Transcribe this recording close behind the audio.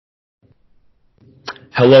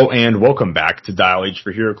Hello and welcome back to Dial H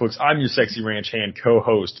for HeroClix. I'm your sexy ranch hand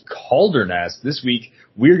co-host Calderness. This week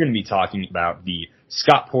we're going to be talking about the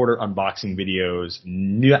Scott Porter unboxing videos,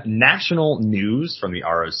 national news from the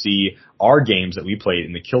ROC, our games that we played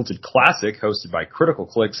in the Kilted Classic hosted by Critical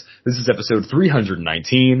Clicks. This is episode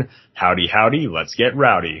 319. Howdy, howdy, let's get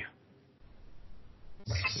rowdy.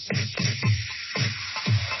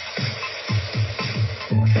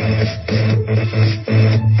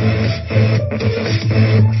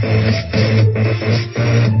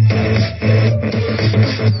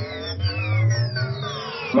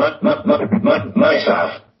 My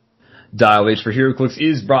stuff. Dial H for HeroClix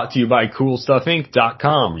is brought to you by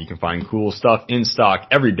CoolStuffInc.com, where you can find cool stuff in stock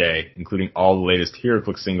every day, including all the latest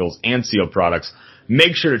HeroClix singles and sealed products.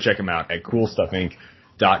 Make sure to check them out at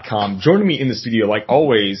CoolStuffInc.com. Joining me in the studio, like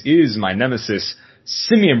always, is my nemesis,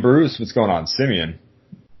 Simeon Bruce. What's going on, Simeon?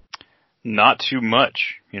 Not too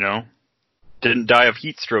much, Didn't die of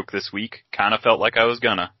heat stroke this week. Kind of felt like I was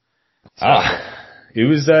gonna. So. It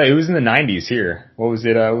was in the 90s here. What was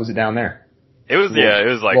it down there? It was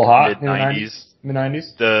like mid-90s.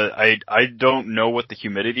 Mid-90s? I don't know what the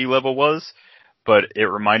humidity level was, but it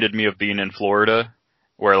reminded me of being in Florida,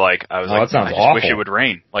 where I was I just wish it would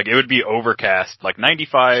rain. It would be overcast,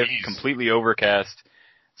 95, Jeez. Completely overcast,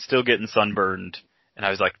 still getting sunburned, and I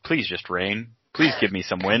was like, please just rain. Please give me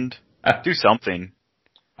some wind. Do something.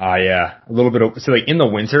 Yeah, a little bit. So in the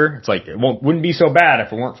winter, it's it wouldn't be so bad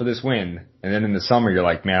if it weren't for this wind. And then in the summer, you're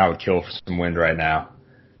like, man, I would kill for some wind right now.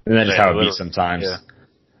 And that's just how it be sometimes.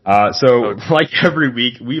 Yeah. Like every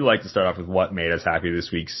week, we like to start off with what made us happy this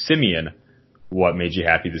week. Simeon, what made you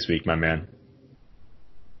happy this week, my man?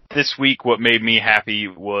 This week, what made me happy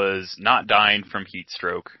was not dying from heat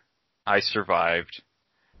stroke. I survived.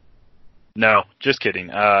 No, just kidding.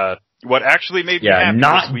 What actually made me happy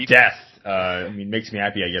this week? Death. Makes me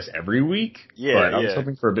happy, I guess, every week. Yeah, but I was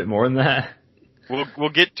hoping for a bit more than that. We'll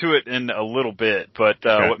get to it in a little bit, but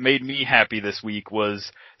okay. What made me happy this week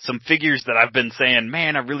was some figures that I've been saying,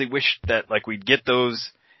 man, I really wish that we'd get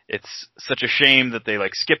those. It's such a shame that they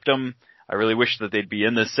skipped them. I really wish that they'd be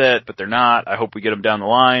in this set, but they're not. I hope we get them down the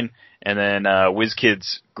line. And then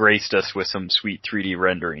WizKids graced us with some sweet 3D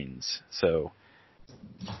renderings. So,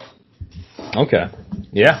 okay,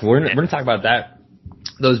 yeah, we're gonna talk about that.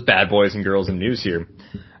 Those bad boys and girls in news here.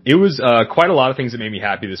 It was quite a lot of things that made me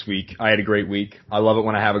happy this week. I had a great week. I love it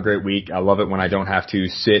when I have a great week. I love it when I don't have to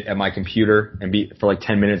sit at my computer and be for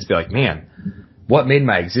 10 minutes and be like, man, what made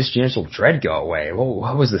my existential dread go away? Well,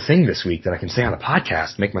 what was the thing this week that I can say on a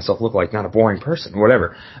podcast, make myself look like not a boring person,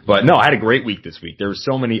 whatever. But no, I had a great week this week. There were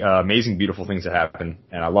so many amazing, beautiful things that happened,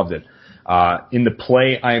 and I loved it. In the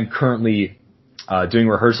play I am currently doing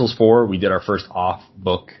rehearsals for, we did our first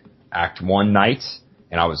off-book Act 1 night,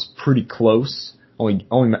 and I was pretty close.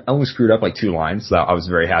 Only screwed up 2 lines, so I was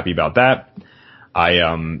very happy about that. I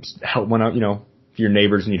went out, if your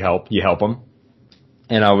neighbors need help, you help them.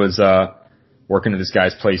 And I was working at this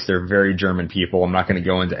guy's place. They're very German people. I'm not going to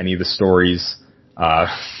go into any of the stories.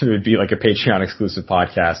 It would be a Patreon exclusive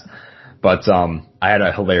podcast. But I had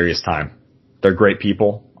a hilarious time. They're great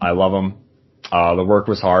people. I love them. The work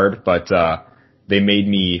was hard, but they made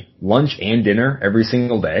me lunch and dinner every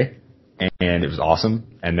single day. And it was awesome.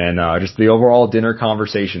 And then just the overall dinner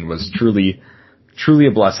conversation was truly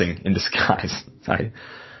a blessing in disguise.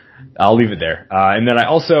 I'll leave it there. And then I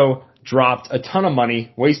also dropped a ton of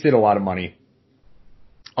money, wasted a lot of money,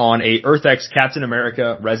 on a EarthX Captain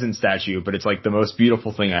America resin statue, but it's the most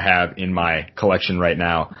beautiful thing I have in my collection right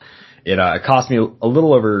now. It cost me a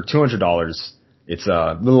little over $200. It's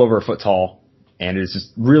a little over a foot tall, and it's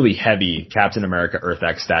just really heavy Captain America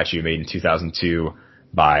EarthX statue made in 2002.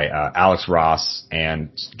 By Alex Ross and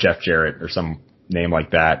Jeff Jarrett or some name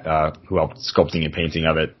like that, who helped sculpting and painting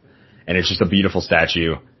of it. And it's just a beautiful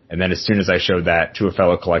statue. And then as soon as I showed that to a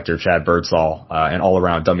fellow collector, Chad Birdsall, an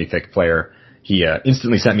all-around dummy thick player, he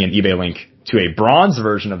instantly sent me an eBay link to a bronze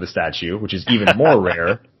version of the statue, which is even more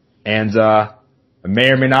rare. And I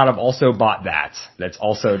may or may not have also bought that. That's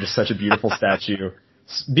also just such a beautiful statue.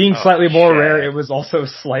 Being slightly more rare, it was also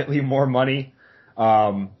slightly more money.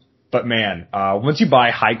 But man, once you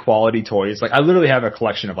buy high quality toys, I literally have a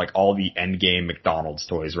collection of all the Endgame McDonald's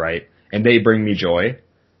toys, right? And they bring me joy.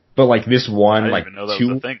 But this one, I didn't even know that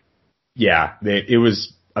was a thing. Yeah, it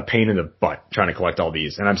was a pain in the butt trying to collect all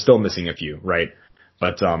these, and I'm still missing a few, right?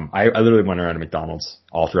 But I literally went around to McDonald's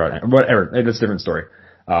all throughout. Whatever, that's a different story.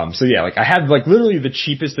 So yeah, I have literally the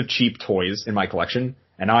cheapest of cheap toys in my collection,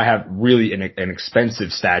 and now I have really an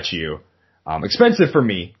expensive statue. Expensive for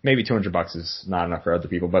me, maybe $200 is not enough for other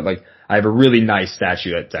people, but I have a really nice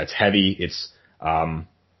statue that's heavy. It's,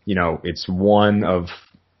 it's one of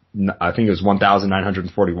I think it was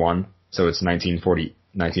 1,941. So it's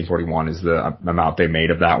 1941 is the amount they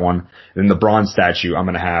made of that one. And then the bronze statue, I'm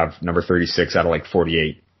going to have number 36 out of like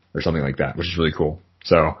 48 or something like that, which is really cool.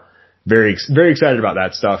 So very, very excited about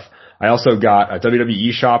that stuff. I also got a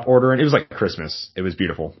WWE shop order, and it was like Christmas. It was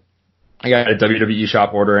beautiful. I got a WWE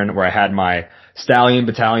shop order in where I had my Stallion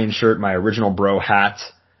Battalion shirt, my original bro hat.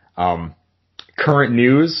 Current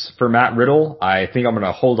news for Matt Riddle. I think I'm going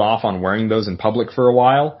to hold off on wearing those in public for a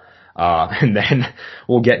while. And then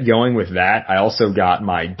we'll get going with that. I also got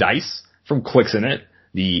my dice from Clicks in It.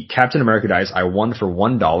 The Captain America dice I won for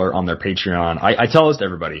 $1 on their Patreon. I tell this to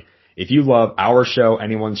everybody. If you love our show,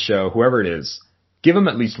 anyone's show, whoever it is, give them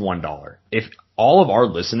at least $1. If all of our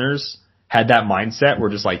listeners had that mindset, we're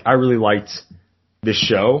just like, I really liked this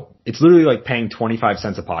show, it's literally like paying 25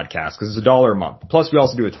 cents a podcast because it's $1 a month. Plus we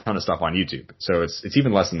also do a ton of stuff on YouTube. So it's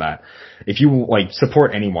even less than that. If you like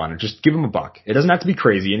support anyone, just give them $1. It doesn't have to be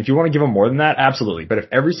crazy. And if you want to give them more than that, absolutely. But if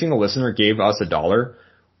every single listener gave us $1,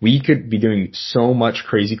 we could be doing so much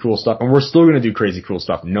crazy cool stuff. And we're still going to do crazy cool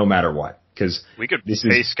stuff no matter what. Cause we could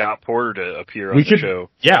pay Scott Porter to appear on the show.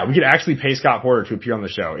 Yeah, we could actually pay Scott Porter to appear on the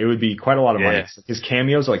show. It would be quite a lot of money. His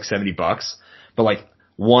cameos are like $70, but like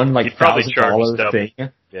one like $1,000 thing.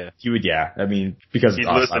 Yeah. He would, I mean, because he'd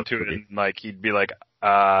listen to it and like, he'd be like,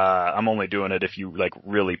 I'm only doing it if you like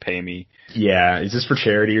really pay me. Yeah. Is this for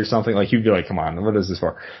charity or something? Like he'd be like, come on, what is this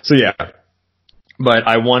for? So yeah. But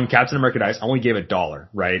I won Captain America dice. I only gave $1,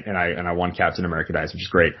 right? And I won Captain America dice, which is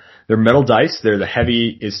great. They're metal dice. They're the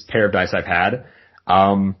heaviest pair of dice I've had.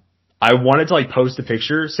 I wanted to like post a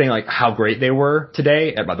picture saying like how great they were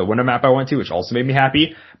today at the winter map I went to, which also made me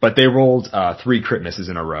happy. But they rolled 3 crit misses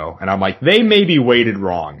in a row, and I'm like, they may be weighted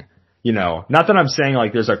wrong. You know, not that I'm saying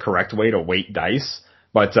like there's a correct way to weight dice,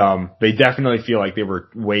 but they definitely feel like they were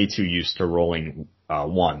way too used to rolling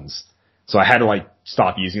ones. So I had to like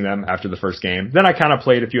stop using them after the first game. Then I kind of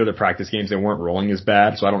played a few other practice games. They weren't rolling as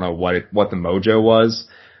bad, so I don't know what the mojo was,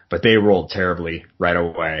 but they rolled terribly right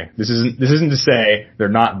away. This isn't to say they're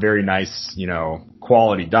not very nice, you know,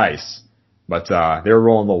 quality dice, but they were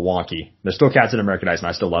rolling a little wonky. They're still Captain America dice, and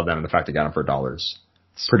I still love them. And the fact I got them for $1, it's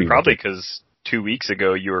pretty probably because 2 weeks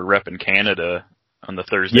ago you were repping Canada on the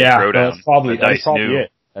Thursday Throwdown. That's probably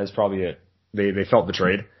it. That's probably it. They felt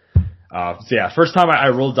betrayed. So yeah, first time I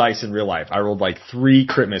rolled dice in real life. I rolled like 3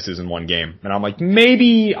 crit misses in one game, and I'm like,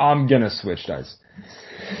 maybe I'm gonna switch dice.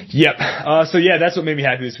 Yep. So yeah, that's what made me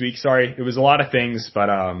happy this week. Sorry, it was a lot of things, but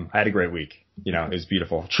I had a great week. You know, it was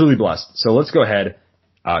beautiful, truly blessed. So let's go ahead,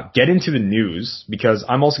 get into the news, because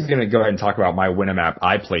I'm also gonna go ahead and talk about my Winamp app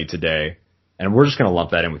I played today, and we're just gonna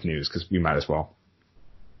lump that in with news because we might as well.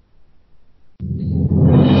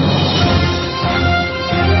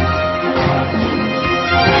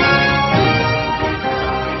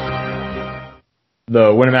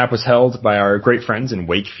 The Winamp app was held by our great friends in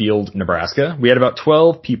Wakefield, Nebraska. We had about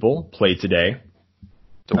 12 people play today.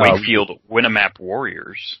 The Wakefield Winamp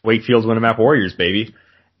Warriors. Wakefield Winamp Warriors, baby.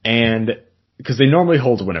 And because they normally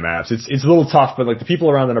hold Winamp apps, it's a little tough, but like the people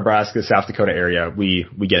around the Nebraska, South Dakota area, we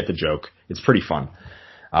get the joke. It's pretty fun.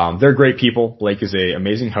 They're great people. Blake is an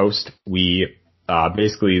amazing host. We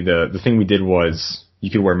basically the thing we did was you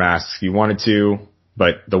could wear masks if you wanted to,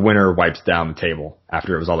 but the winner wipes down the table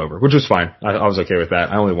after it was all over, which was fine. I was okay with that.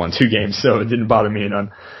 I only won 2 games, so it didn't bother me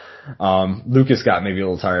none. Lucas got maybe a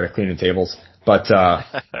little tired of cleaning tables, but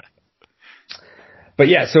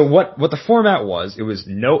yeah, so what the format was, it was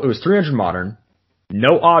 300 modern,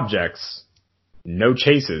 no objects, no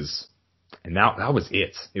chases, and that was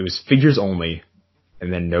it. It was figures only,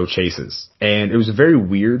 and then no chases. And it was a very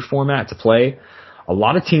weird format to play. A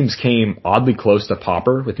lot of teams came oddly close to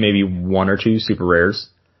Pauper with maybe 1 or 2 super rares.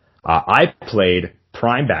 I played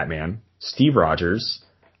Prime Batman, Steve Rogers,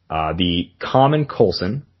 the Common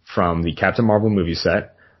Coulson from the Captain Marvel movie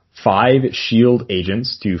set, 5 S.H.I.E.L.D.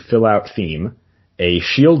 agents to fill out theme, a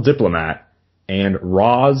S.H.I.E.L.D. diplomat, and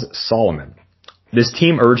Roz Solomon. This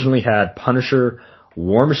team originally had Punisher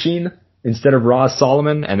War Machine instead of Roz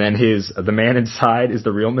Solomon, and then the man inside is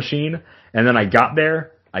the real Machine. And then I got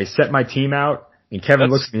there, I set my team out, and Kevin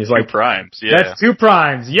looks at me, he's like, 2 primes, yeah. That's 2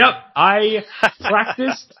 primes. Yep. I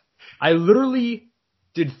practiced. I literally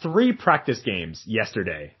did 3 practice games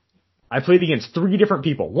yesterday. I played against 3 different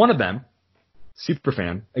people. One of them, super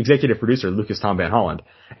fan, executive producer, Lucas Tom Van Holland.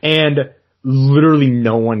 And literally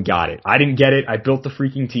no one got it. I didn't get it. I built the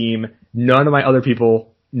freaking team. None of my other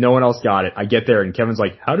people, no one else got it. I get there and Kevin's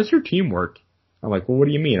like, how does your team work? I'm like, well, what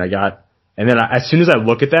do you mean? And then as soon as I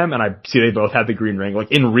look at them and I see they both have the green ring,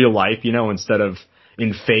 like in real life, you know, instead of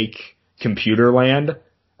in fake computer land,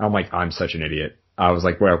 I'm like, I'm such an idiot. I was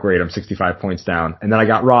like, well, great, I'm 65 points down. And then I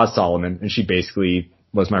got Roz Solomon, and she basically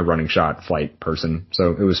was my running shot flight person,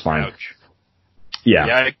 so it was fine. Ouch. Yeah.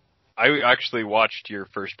 Yeah, I actually watched your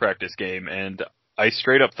first practice game, and I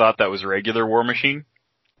straight up thought that was regular War Machine.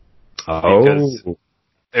 Because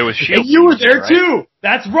it was Shield. And you were there right? too!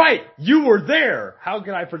 That's right! You were there! How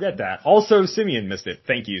can I forget that? Also, Simeon missed it.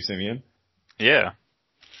 Thank you, Simeon. Yeah.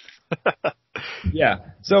 Yeah.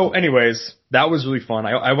 So anyways, that was really fun.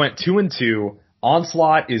 I went 2-2.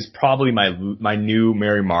 Onslaught is probably my new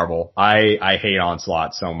Mary Marvel. I hate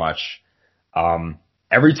Onslaught so much.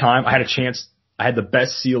 Every time I had a chance, I had the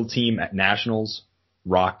best SEAL team at Nationals,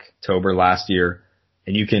 Rocktober last year,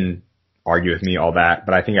 and you can argue with me all that,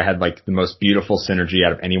 but I think I had like the most beautiful synergy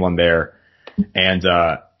out of anyone there. And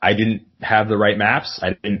I didn't have the right maps.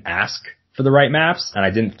 I didn't ask for the right maps, and I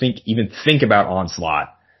didn't even think about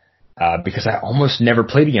Onslaught. Because I almost never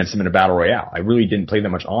played against him in a battle royale. I really didn't play that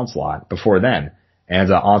much Onslaught before then.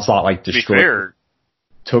 And Onslaught like destroyed,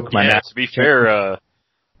 took my map. To be fair,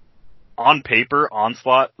 on paper,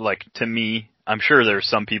 Onslaught, like to me, I'm sure there's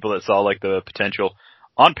some people that saw like the potential.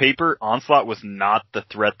 On paper, Onslaught was not the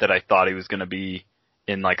threat that I thought he was going to be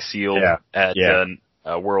in like SEAL at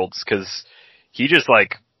Worlds, because he just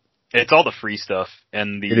like, it's all the free stuff,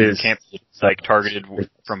 and the camp like targeted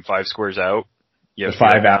from 5 squares out. The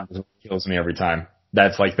 5 out kills me every time.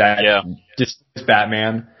 That's like that. Yeah. Just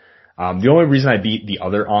Batman. The only reason I beat the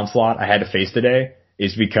other Onslaught I had to face today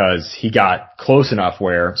is because he got close enough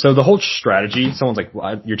where, so the whole strategy, someone's like,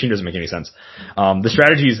 well, your team doesn't make any sense. The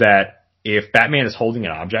strategy is that if Batman is holding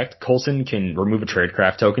an object, Coulson can remove a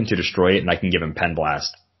tradecraft token to destroy it, and I can give him Pen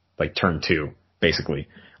Blast, like turn 2, basically.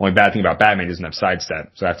 Only bad thing about Batman, he doesn't have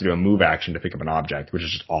sidestep, so I have to do a move action to pick up an object, which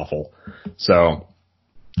is just awful. So,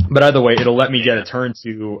 but either way, it'll let me get a turn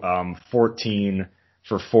to 14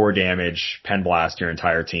 for 4 damage, Pen Blast your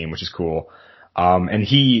entire team, which is cool. And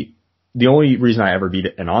the only reason I ever beat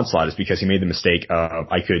an Onslaught is because he made the mistake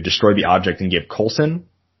of I could destroy the object and give Coulson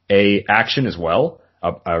a action as well,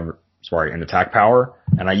 an attack power,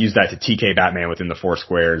 and I used that to TK Batman within the 4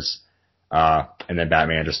 squares, and then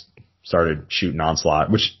Batman just started shooting Onslaught,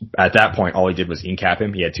 which at that point all he did was incap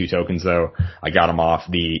him. He had 2 tokens though. I got him off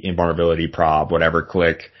the invulnerability prob, whatever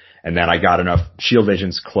click, and then I got enough shield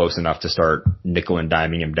agents close enough to start nickel and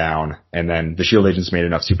diming him down, and then the shield agents made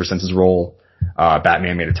enough super senses roll.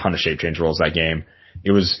 Batman made a ton of shape change rolls that game.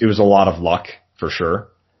 It was a lot of luck for sure.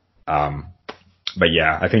 But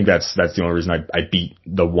yeah, I think that's the only reason I beat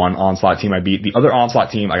the one Onslaught team I beat. The other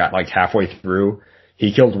Onslaught team I got like halfway through.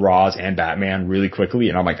 He killed Roz and Batman really quickly,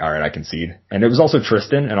 and I'm like, all right, I concede. And it was also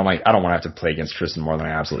Tristan, and I'm like, I don't want to have to play against Tristan more than I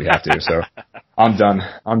absolutely have to. So I'm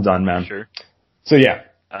done, man. Sure. So yeah,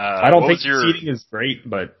 I don't think conceding is great,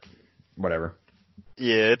 but whatever.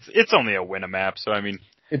 Yeah, it's only a win a map, so I mean,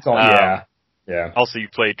 it's all yeah. Also, you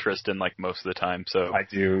played Tristan like most of the time, so I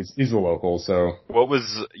do. He's a local, so. What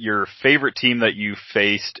was your favorite team that you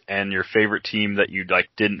faced, and your favorite team that you like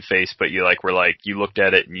didn't face, but you like were like you looked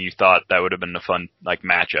at it and you thought that would have been a fun like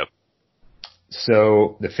matchup?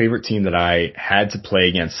 So the favorite team that I had to play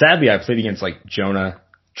against, sadly, I played against like Jonah,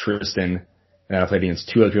 Tristan, and then I played against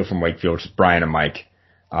 2 other people from Wakefield, which is Brian and Mike.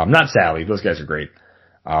 Not Sally; those guys are great.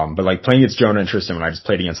 But like playing against Jonah and Tristan when I just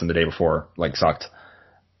played against them the day before, like sucked.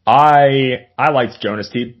 I liked Jonah's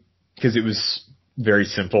team because it was very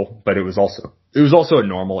simple, but it was also a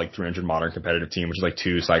normal like 300 modern competitive team, which is like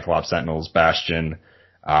 2 Cyclops Sentinels, Bastion,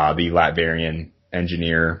 the Latvarian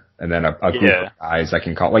engineer, and then a group of guys I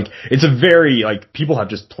can call. Like it's a very like people have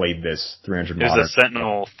just played this 300 modern. It's a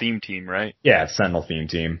Sentinel theme team, right? Yeah, Sentinel theme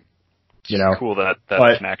team. You know, it's cool that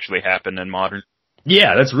can actually happen in modern.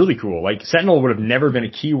 Yeah, that's really cool. Like, Sentinel would have never been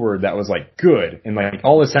a keyword that was, like, good. And, like,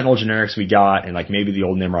 all the Sentinel generics we got, and, like, maybe the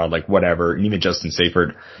old Nimrod, like, whatever, and even Justin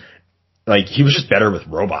Seyfert, like, he was just better with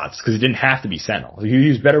robots, because he didn't have to be Sentinel. He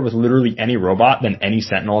was better with literally any robot than any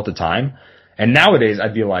Sentinel at the time. And nowadays,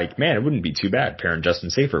 I'd be like, man, it wouldn't be too bad pairing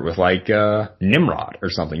Justin Seyfert with, like, Nimrod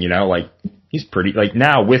or something, you know? Like, he's pretty, like,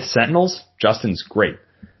 now with Sentinels, Justin's great.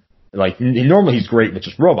 Like, normally he's great with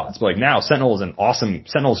just robots, but like now Sentinel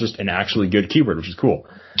is just an actually good keyword, which is cool.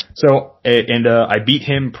 So, I beat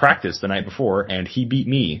him practice the night before, and he beat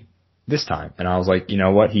me this time. And I was like, you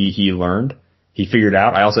know what? He learned. He figured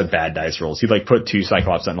out. I also had bad dice rolls. He like put 2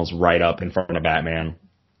 Cyclops Sentinels right up in front of Batman.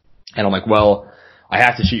 And I'm like, well, I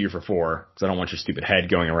have to shoot you for 4, because I don't want your stupid head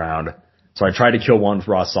going around. So I tried to kill one with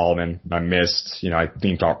Ross Solomon, and I missed. You know, I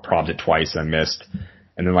think I probbed it twice, and I missed.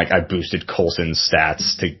 And then like I boosted Coulson's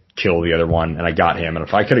stats to kill the other one, and I got him. And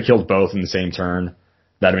if I could have killed both in the same turn,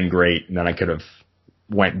 that'd have been great. And then I could have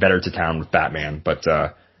went better to town with Batman. But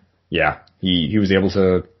yeah, he was able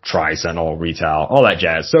to try Sentinel, Retal, all that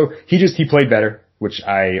jazz. So he played better, which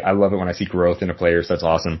I love it when I see growth in a player, so that's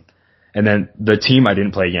awesome. And then the team I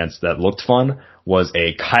didn't play against that looked fun was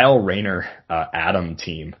a Kyle Rayner Adam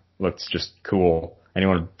team. Looks just cool.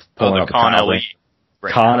 Anyone pulling up Con LE.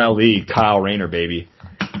 Con LE, Kyle Rayner, baby.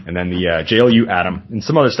 And then the JLU Adam. And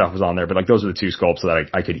some other stuff was on there, but like those are the two sculpts that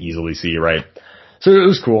I could easily see, right? So it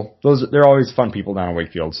was cool. They're always fun people down in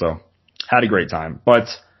Wakefield, so had a great time. But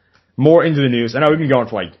more into the news. I know we've been going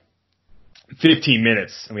for like 15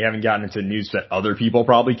 minutes, and we haven't gotten into news that other people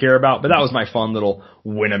probably care about, but that was my fun little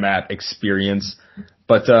Winnamap experience.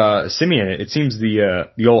 But, Simeon, it seems the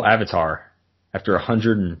old Avatar, after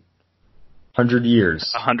 100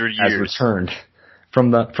 years, has returned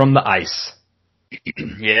from the ice.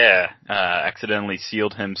 Yeah, accidentally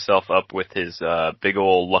sealed himself up with his, big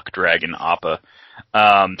old luck dragon, Appa.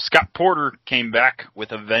 Scott Porter came back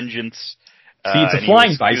with a vengeance. See, it's a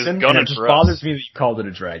flying bison, and it just bothers me that you called it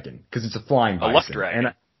a dragon, because it's a flying bison. A luck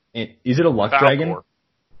dragon. And is it a luck dragon?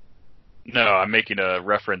 No, I'm making a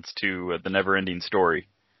reference to the Neverending Story.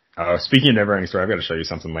 Speaking of Neverending Story, I've got to show you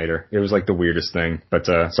something later. It was like the weirdest thing, but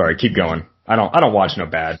sorry, keep going. I don't watch no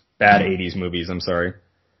bad 80s movies. I'm sorry.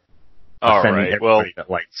 All right, well,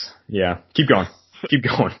 that likes. Yeah, keep going. Keep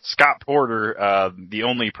going. Scott Porter, the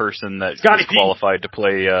only person that is qualified to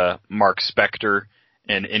play Mark Spector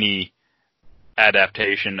in any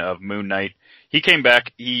adaptation of Moon Knight. He came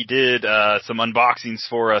back. He did some unboxings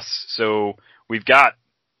for us. So we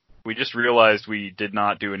just realized we did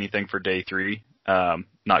not do anything for day 3.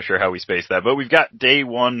 Not sure how we spaced that, but we've got day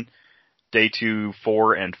 1, day 2,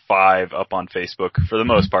 4, and 5 up on Facebook for the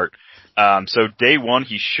most part. So day 1,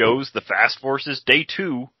 he shows the Fast Forces. Day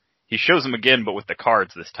 2, he shows them again, but with the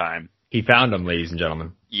cards this time. He found them, ladies and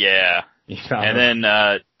gentlemen. Yeah. Then,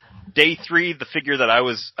 day 3, the figure that I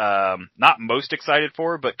was, not most excited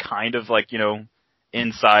for, but kind of like,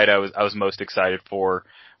 inside I was most excited for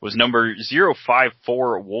was number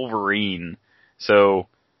 054 Wolverine. So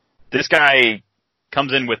this guy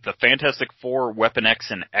comes in with the Fantastic Four, Weapon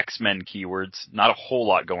X, and X-Men keywords. Not a whole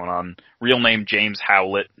lot going on. Real name James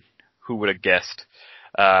Howlett. Who would have guessed?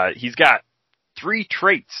 He's got 3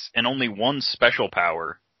 traits and only 1 special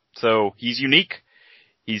power. So he's unique.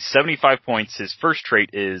 He's 75 points. His first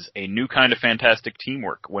trait is a new kind of fantastic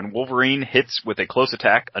teamwork. When Wolverine hits with a close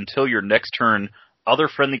attack until your next turn, other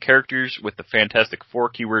friendly characters with the Fantastic Four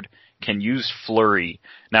keyword can use Flurry.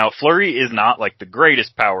 Now, Flurry is not like the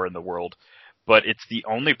greatest power in the world, but it's the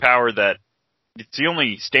only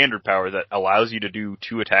standard power that allows you to do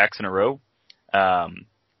 2 attacks in a row.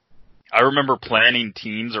 I remember planning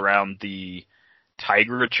teams around the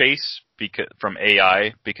Tigra Chase from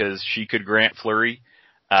AI because she could grant Flurry.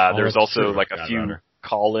 There's also like a few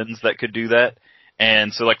call-ins that could do that.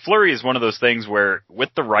 And so like Flurry is one of those things where with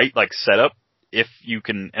the right like setup, if you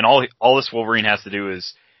can, and all this Wolverine has to do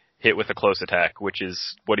is hit with a close attack, which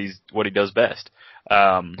is what he does best.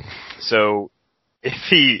 So if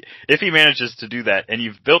he manages to do that, and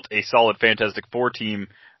you've built a solid Fantastic Four team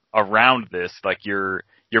around this, like your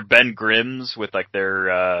Ben Grimms with like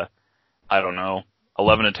their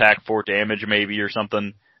 11 attack, 4 damage maybe or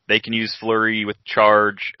something. They can use Flurry with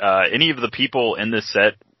charge. Any of the people in this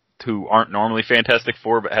set who aren't normally Fantastic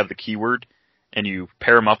Four but have the keyword, and you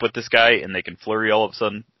pair them up with this guy and they can Flurry all of a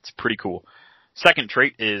sudden, it's pretty cool. Second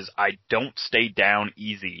trait is I don't stay down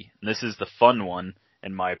easy. And this is the fun one,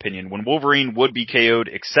 in my opinion. When Wolverine would be KO'd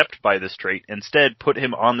except by this trait, instead put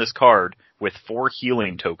him on this card with 4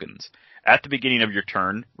 healing tokens. At the beginning of your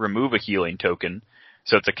turn, remove a healing token.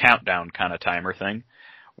 So it's a countdown kind of timer thing.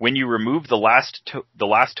 When you remove the last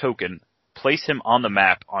token, place him on the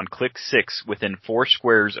map on click 6 within 4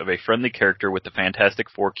 squares of a friendly character with the Fantastic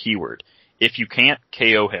Four keyword. If you can't,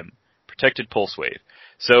 KO him. Protected Pulse Wave.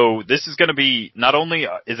 So this is going to be, not only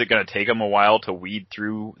is it going to take him a while to weed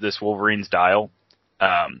through this Wolverine's dial,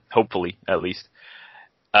 hopefully at least,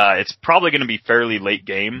 it's probably going to be fairly late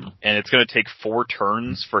game, and it's going to take 4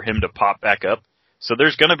 turns for him to pop back up. So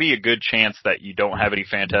there's going to be a good chance that you don't have any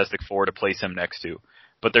Fantastic Four to place him next to.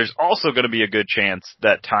 But there's also going to be a good chance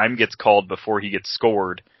that time gets called before he gets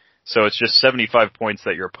scored. So it's just 75 points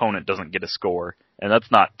that your opponent doesn't get a score. And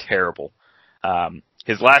that's not terrible.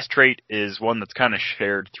 His last trait is one that's kind of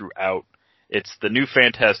shared throughout. It's the new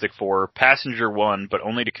Fantastic Four, Passenger 1, but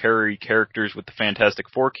only to carry characters with the Fantastic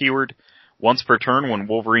Four keyword. Once per turn, when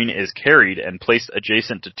Wolverine is carried and placed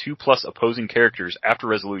adjacent to 2+ opposing characters after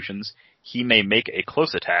resolutions, he may make a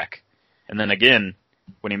close attack. And then again,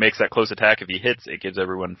 when he makes that close attack, if he hits, it gives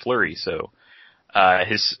everyone Flurry. So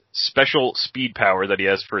his special speed power that he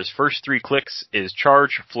has for his first 3 clicks is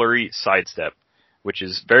Charge, Flurry, Sidestep, which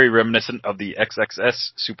is very reminiscent of the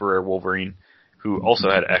XXS Super Rare Wolverine, who also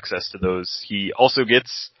had access to those. He also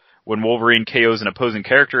gets When Wolverine KOs an opposing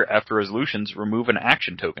character after resolutions, remove an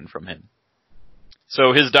action token from him.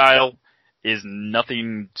 So his dial is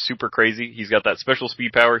nothing super crazy. He's got that special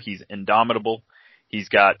speed power. He's indomitable. He's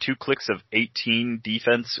got 2 clicks of 18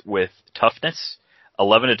 defense with toughness,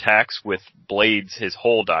 11 attacks with blades, his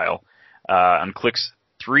whole dial. On clicks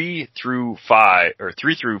 3 through 4,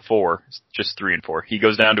 just 3 and 4, he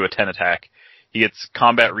goes down to a 10 attack. He gets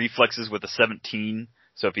combat reflexes with a 17,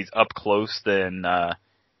 so if he's up close, then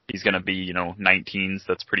he's going to be, 19s.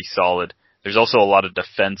 That's pretty solid. There's also a lot of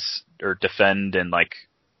defense or defend and like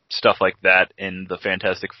stuff like that in the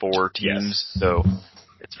Fantastic Four teams, so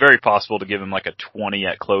it's very possible to give him like a 20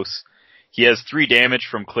 at close. He has 3 damage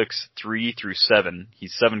from clicks 3 through 7.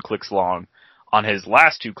 He's 7 clicks long. On his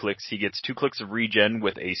last 2 clicks, he gets 2 clicks of regen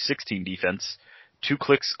with a 16 defense, 2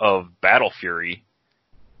 clicks of Battle Fury,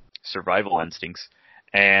 survival instincts,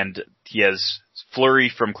 and he has flurry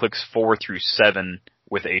from clicks 4 through 7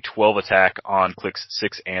 with a 12 attack on clicks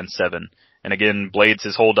 6 and 7. And again, blades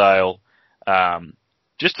his whole dial.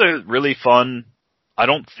 Just a really fun, I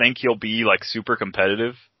don't think he'll be like super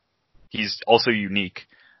competitive. He's also unique.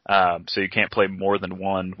 So you can't play more than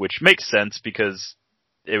one, which makes sense because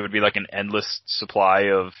it would be like an endless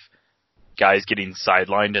supply of guys getting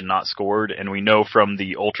sidelined and not scored. And we know from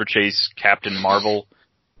the Ultra Chase Captain Marvel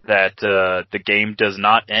that the game does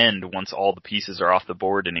not end once all the pieces are off the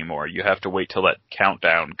board anymore. You have to wait till that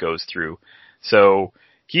countdown goes through. So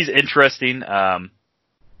he's interesting.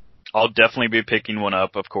 I'll definitely be picking one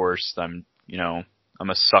up, of course. I'm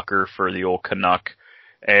a sucker for the old Canuck.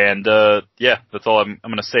 And that's all I'm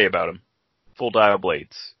going to say about him. Full dial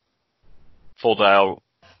blades. Full dial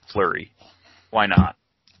flurry. Why not?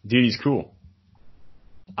 Dude, he's cool.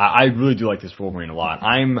 I really do like this Wolverine a lot.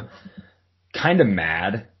 I'm kind of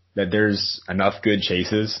mad that there's enough good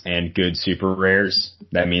chases and good super rares.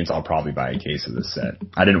 That means I'll probably buy a case of this set.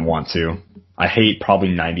 I didn't want to. I hate probably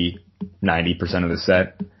 90% of the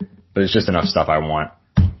set, but it's just enough stuff I want.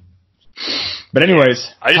 But anyways,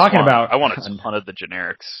 I want a ton of the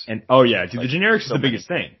generics. And dude, the generics is the biggest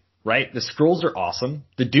thing, right? The scrolls are awesome.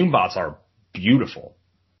 The Doombots are beautiful,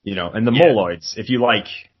 and the Moloids, if you like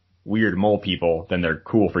weird mole people, then they're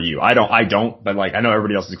cool for you. I don't, but like, I know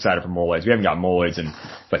everybody else is excited for Moloids. We haven't got Moloids in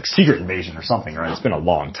like Secret Invasion or something, right? It's been a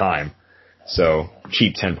long time. So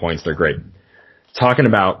cheap 10 points, they're great. Talking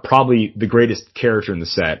about probably the greatest character in the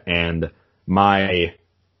set, and my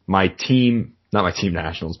team, not my team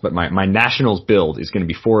nationals, but my nationals build is going to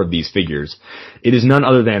be 4 of these figures. It is none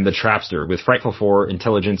other than the Trapster with Frightful Four,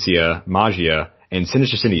 Intelligentsia, Magia, and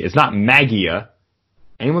Sinister Cindy. It's not Magia.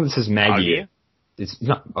 Anyone that says Magia? It's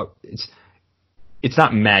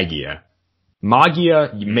not Magia.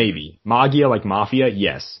 Magia, maybe. Magia like Mafia,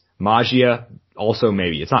 yes. Magia, also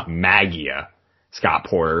maybe. It's not Magia. Scott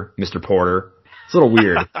Porter, Mr. Porter. It's a little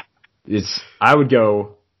weird. I would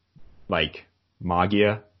go like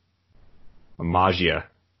Magia,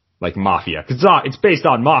 like Mafia. Cause it's based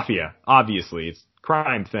on Mafia, obviously. It's a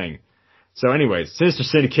crime thing. So anyways, Sinister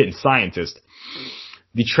Syndicate and Scientist.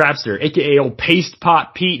 The Trapster, aka old Paste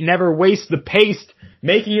Pot Pete, never wastes the paste,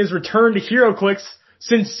 making his return to HeroClix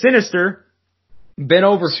since Sinister. Been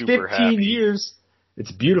over Super 15 happy. years.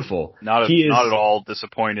 It's beautiful. Not at all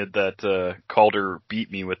disappointed that Calder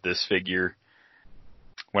beat me with this figure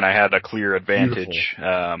when I had a clear advantage.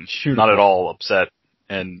 Not at all upset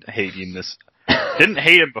and hating this. Didn't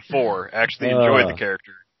hate him before. Actually enjoyed the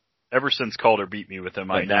character. Ever since Calder beat me with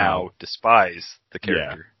him, I now despise the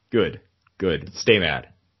character. Yeah, good. Stay mad.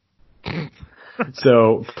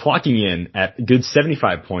 So, clocking in at good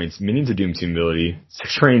 75 points, Minions of Doom team ability,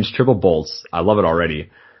 6 range, triple bolts. I love it already.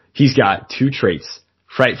 He's got 2 traits.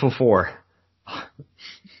 Frightful Four.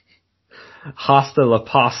 Hasta la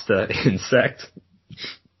Pasta Insect.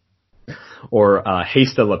 Or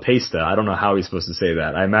Hasta la Pasta. I don't know how he's supposed to say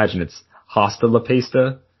that. I imagine it's Hasta la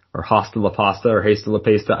Pasta, or Hasta la Pasta, or Hasta la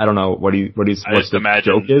Pasta. I don't know what the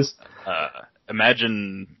joke is.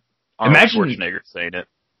 Imagine Arnold Schwarzenegger saying it.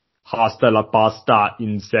 Hasta la Pasta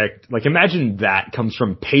Insect. Like, imagine that comes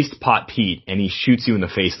from Paste Pot Pete, and he shoots you in the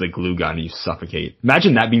face with a glue gun and you suffocate.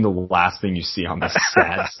 Imagine that being the last thing you see on this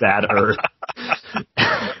sad earth.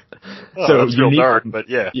 So it's real dark, but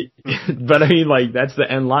yeah. But I mean, like, that's the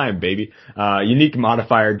end line, baby. Unique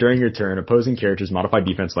modifier during your turn. Opposing characters modify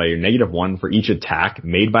defense by -1 for each attack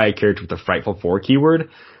made by a character with the Frightful Four keyword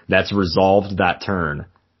that's resolved that turn.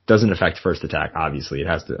 Doesn't affect first attack, obviously. It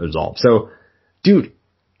has to resolve. So, dude,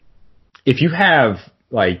 if you have,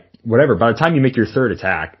 like, whatever, by the time you make your third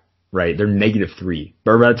attack, right, they're -3.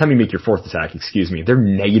 Or by the time you make your fourth attack, they're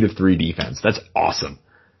 -3 defense. That's awesome.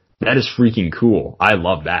 That is freaking cool. I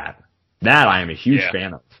love that. That I am a huge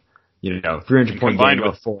fan of. 300 point combined game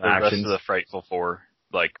with with 4 the actions. rest of the Frightful Four,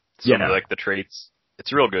 like some of like the traits,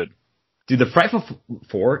 it's real good. Dude, the Frightful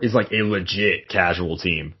Four is like a legit casual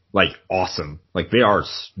team. Like, awesome. Like, they are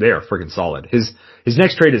freaking solid. His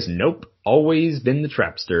next trait is Nope, always been the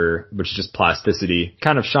Trapster, which is just plasticity,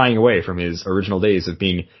 kind of shying away from his original days of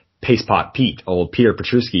being Paste Pot Pete. Old Peter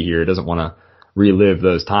Petruski here doesn't want to relive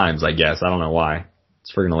those times, I guess. I don't know why.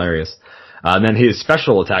 It's freaking hilarious. And then his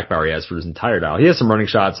special attack power he has for his entire dial. He has some running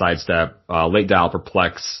shot, sidestep, late dial,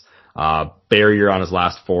 perplex, barrier on his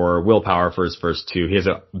last 4, willpower for his first 2. He has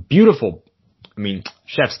a beautiful,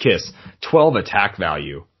 chef's kiss, 12 attack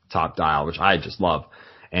value top dial, which I just love.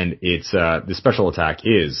 And it's, the special attack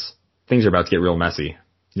is, things are about to get real messy.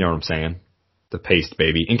 You know what I'm saying? The paste,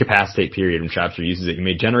 baby. Incapacitate period when Trapster uses it. You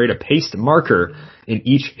may generate a paste marker in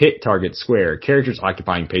each hit target square. Characters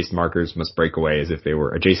occupying paste markers must break away as if they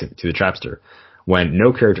were adjacent to the Trapster. When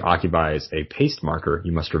no character occupies a paste marker,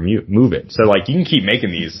 you must remove it. So, like, you can keep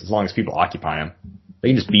making these as long as people occupy them. They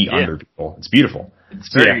can just be under people. It's beautiful.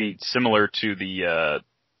 It's very similar to the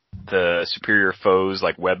superior foes,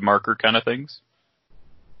 like web marker kind of things.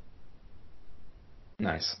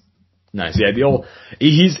 Nice. Yeah,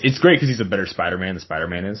 it's great because he's a better Spider-Man than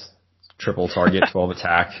Spider-Man is. Triple target, 12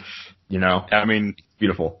 attack,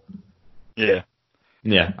 beautiful. Yeah.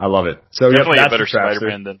 Yeah, I love it. So definitely that's a better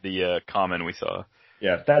Spider-Man than the common we saw.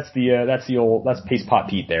 Yeah, that's Paste Pot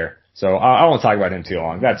Pete there. So I won't talk about him too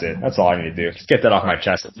long. That's it. That's all I need to do. Just get that off my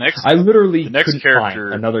chest. I literally couldn't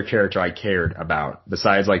find another character I cared about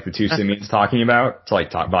besides like the 2 simians talking about to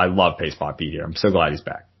talk. But I love Paste Pot Pete here. I'm so glad he's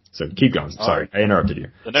back. So keep going. Sorry, I interrupted you.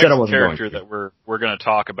 The next character that we're going to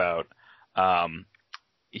talk about,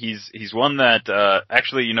 he's one that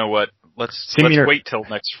actually, you know what? Let's wait till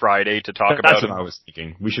next Friday to talk about him. That's what I was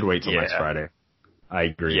thinking. We should wait till next Friday. I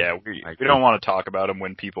agree. Yeah, we don't want to talk about him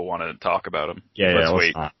when people want to talk about him. Let's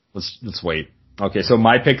wait. Let's wait. Okay, so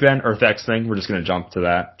my pick then, Earth X thing. We're just going to jump to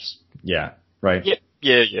that. Right?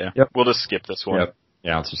 Yeah. Yep. We'll just skip this one. Yep.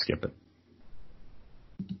 Yeah, let's just skip it.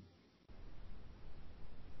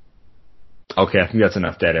 Okay, I think that's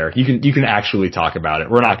enough dead air. You can actually talk about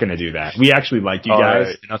it. We're not going to do that. We actually like you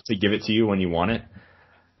guys enough to give it to you when you want it.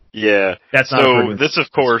 Yeah. That's not so this,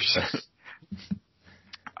 of course,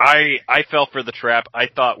 I fell for the trap. I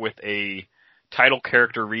thought with a title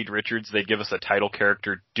character Reed Richards, they'd give us a title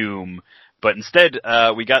character Doom, but instead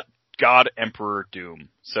we got God Emperor Doom.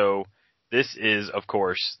 So this is, of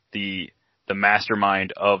course, the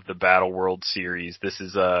mastermind of the Battle World series. This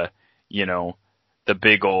is the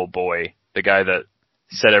big old boy, the guy that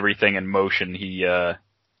set everything in motion. He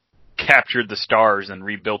captured the stars and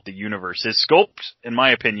rebuilt the universe. His sculpt, in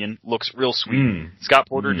my opinion, looks real sweet. Scott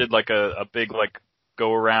Porter did like a big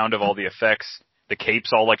go around of all the effects. The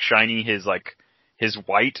cape's all shiny. His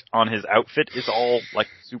white on his outfit is all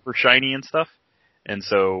super shiny and stuff. And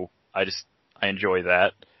so I enjoy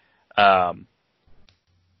that.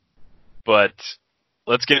 But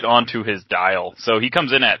let's get on to his dial. So he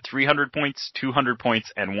comes in at 300 points, 200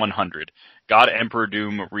 points, and 100. God Emperor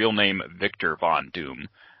Doom, real name Victor Von Doom,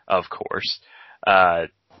 of course.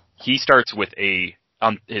 He starts with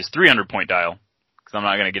on his 300 point dial, because I'm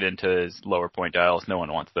not going to get into his lower point dials. No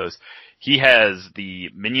one wants those. He has the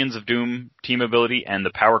Minions of Doom team ability and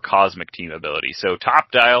the Power Cosmic team ability. So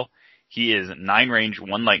top dial, he is 9 range,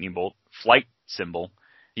 1 lightning bolt, flight symbol.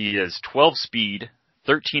 He is 12 speed,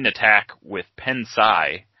 13 attack with Pen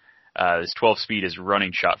Psi. His 12 speed is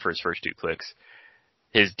running shot for his first 2 clicks.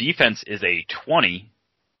 His defense is a 20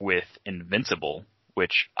 with Invincible,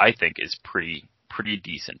 which I think is pretty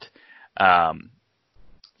decent.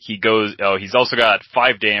 He's also got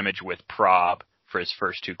 5 damage with Prob for his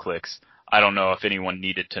first 2 clicks. I don't know if anyone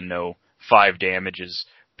needed to know 5 damage is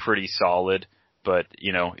pretty solid, but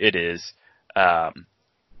it is. And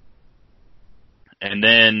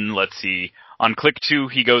then let's see. On click 2,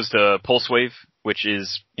 he goes to Pulse Wave, which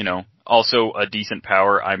is, also a decent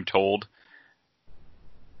power, I'm told.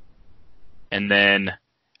 And then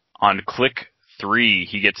on click 3,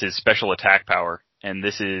 he gets his special attack power, and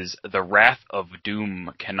this is the Wrath of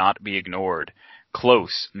Doom cannot be ignored.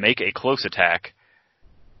 Close. Make a close attack.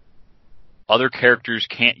 Other characters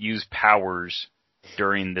can't use powers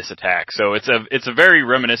during this attack. So it's a very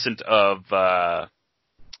reminiscent of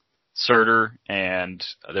Surtur, and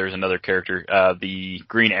there's another character, the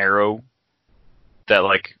Green Arrow, that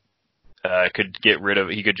could get rid of.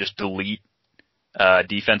 He could just delete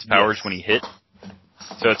defense powers when he hit.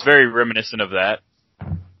 So it's very reminiscent of that.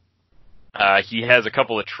 He has a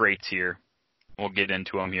couple of traits here. We'll get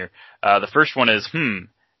into them here. The first one is,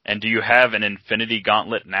 and do you have an Infinity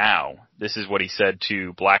Gauntlet now? This is what he said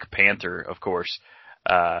to Black Panther, of course.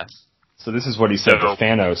 So this is what he said to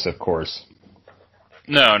Thanos, of course.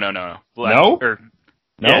 No. No? No?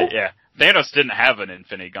 Yeah. Thanos didn't have an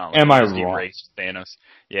Infinity Gauntlet. Am I He wrong? erased Thanos.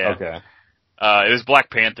 Yeah. Okay. It was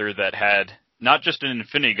Black Panther that had not just an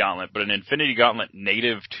Infinity Gauntlet, but an Infinity Gauntlet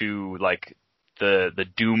native to, like, the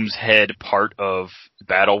Doom's Head part of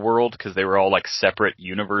Battleworld, because they were all, like, separate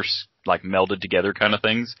universe, like, melded together kind of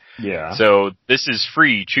things. Yeah. So, this is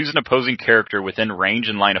free. Choose an opposing character within range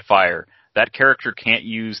and line of fire. That character can't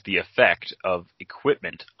use the effect of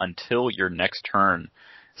equipment until your next turn.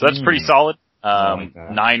 So that's pretty solid.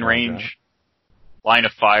 9 range, line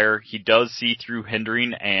of fire. He does see through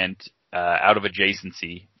hindering and out of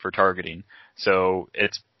adjacency for targeting. So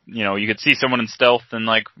it's, you could see someone in stealth and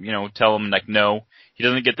tell him no. He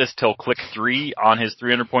doesn't get this till click 3 on his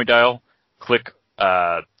 300 point dial. Click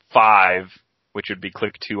 5, which would be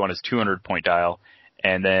click 2 on his 200 point dial.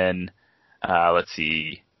 And then,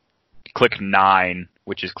 click 9,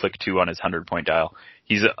 which is click 2 on his 100 point dial.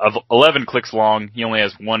 He's of 11 clicks long. He only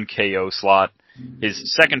has 1 KO slot.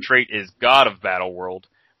 His second trait is God of Battleworld.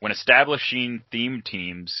 When establishing theme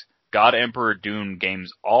teams, God Emperor Doom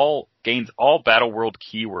gains all Battleworld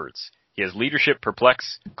keywords. He has Leadership,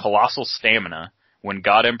 Perplex, Colossal Stamina. When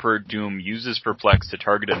God Emperor Doom uses Perplex to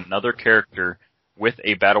target another character with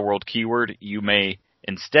a Battleworld keyword, you may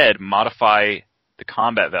instead modify the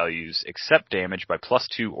combat values, except damage, by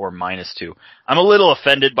 +2 or -2. I'm a little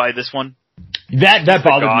offended by this one. That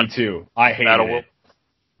bothered me too. I hated Battleworld. it.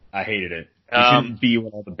 I hated it. It shouldn't be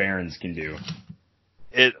what all the Barons can do.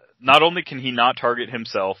 It not only can he not target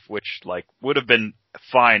himself, which would have been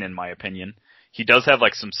fine in my opinion. He does have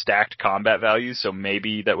some stacked combat values, so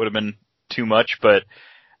maybe that would have been too much, but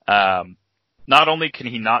not only can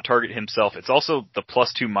he not target himself, it's also the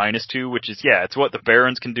 +2 -2, which is it's what the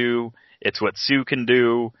Barons can do. It's what Sue can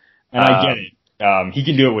do. And I get it. He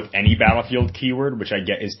can do it with any battlefield keyword, which I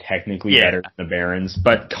get is technically better than the Barons,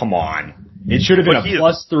 but come on. It should have been a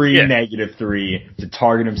 +3, -3 to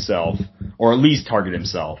target himself, or at least target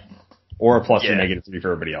himself, or a +3, -3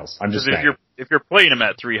 for everybody else. I'm just saying. If you're playing him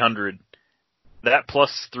at 300, that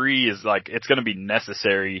 +3 is it's going to be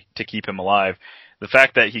necessary to keep him alive. The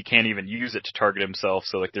fact that he can't even use it to target himself,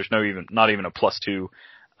 so there's not even a +2,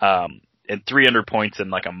 and 300 points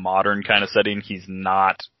in a modern kind of setting, he's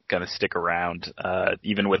not going to stick around,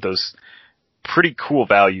 even with those pretty cool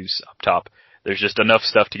values up top. There's just enough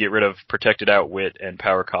stuff to get rid of Protected Outwit and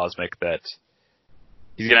Power Cosmic that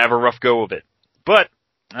he's going to have a rough go of it. But,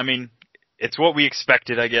 I mean, it's what we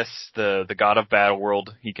expected, I guess. The God of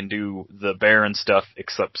Battleworld, he can do the Baron stuff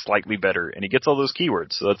except slightly better, and he gets all those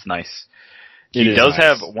keywords, so that's nice. He does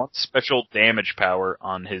have one special damage power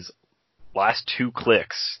on his last 2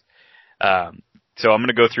 clicks. So I'm going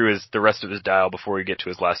to go through the rest of his dial before we get to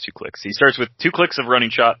his last 2 clicks. He starts with 2 clicks of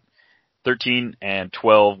Running Shot, 13 and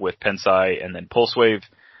 12 with Pensai, and then Pulse Wave.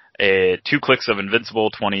 2 clicks of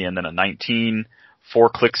Invincible, 20, and then a 19. 4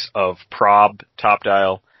 clicks of Prob, top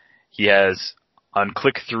dial. He has, on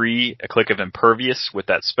click 3, a click of Impervious with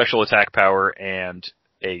that special attack power and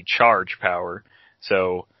a charge power.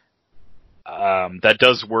 So that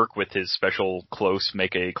does work with his special close,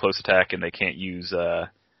 make a close attack, and they can't use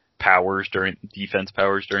defense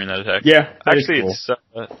powers during that attack. Yeah, actually, cool.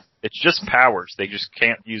 it's just powers. They just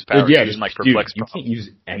can't use powers. Yeah, using Perplex. You can't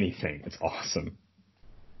use anything. It's awesome.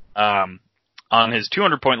 On his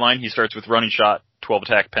 200 point line, he starts with Running Shot, 12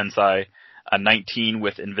 attack Pensai, a 19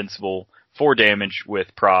 with Invincible, 4 damage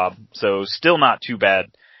with Prob. So still not too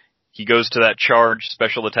bad. He goes to that charge,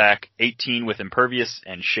 special attack, 18 with Impervious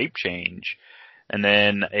and Shape Change. And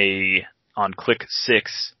then on click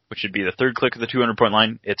 6, which would be the 3rd click of the 200 point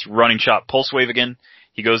line, it's Running Shot, Pulse Wave again.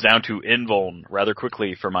 He goes down to Invuln rather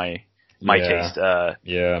quickly for my taste. 4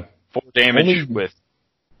 damage with...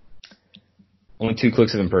 Only 2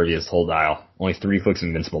 clicks of Impervious, the whole dial. Only 3 clicks of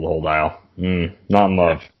Invincible, the whole dial. Not in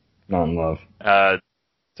love. Not in love.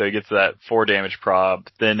 So he gets that 4 damage Prob.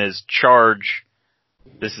 Then his charge...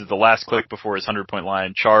 This is the last click before his 100 point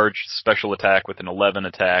line. Charge, special attack with an 11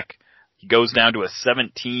 attack. He goes down to a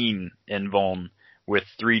 17 Invuln with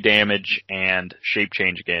 3 damage and Shape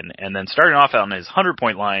Change again. And then starting off on his 100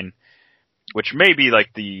 point line, which may be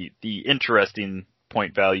the interesting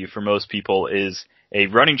point value for most people, is a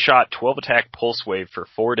Running Shot, 12 attack Pulse Wave for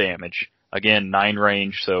 4 damage. Again, 9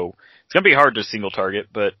 range, so it's going to be hard to single target,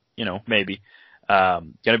 but, maybe.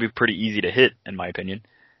 Going to be pretty easy to hit, in my opinion.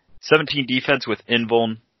 17 defense with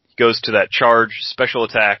Invuln. He goes to that charge, special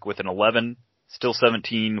attack with an 11, still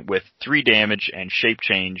 17 with 3 damage and Shape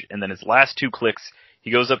Change. And then his last 2 clicks,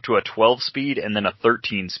 he goes up to a 12 speed and then a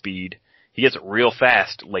 13 speed. He gets real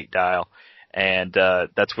fast late dial. And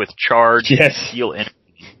that's with charge, heal energy.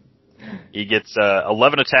 He gets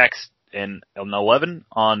 11 attacks an 11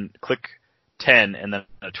 on click 10 and then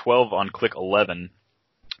a 12 on click 11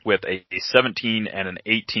 with a 17 and an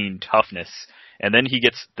 18 toughness. And then he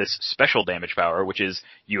gets this special damage power, which is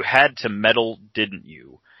you had to meddle, didn't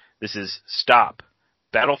you? This is stop.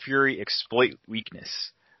 Battle Fury exploit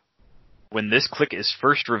weakness. When this click is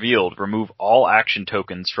first revealed, remove all action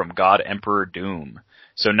tokens from God Emperor Doom.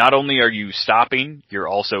 So not only are you stopping, you're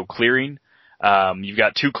also clearing. You've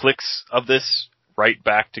got 2 clicks of this right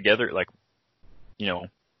back together, like,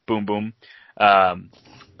 boom, boom.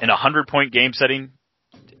 In a 100-point game setting,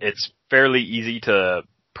 it's fairly easy to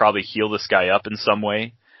probably heal this guy up in some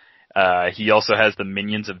way. He also has the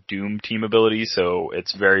Minions of Doom team ability, so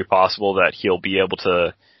it's very possible that he'll be able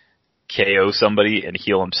to KO somebody and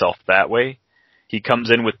heal himself that way. He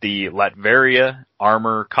comes in with the Latveria,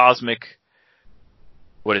 Armor, Cosmic,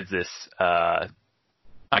 what is this? I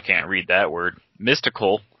can't read that word.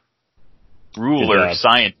 Mystical, Ruler,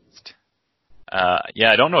 Scientist.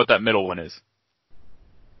 I don't know what that middle one is.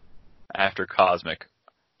 After Cosmic.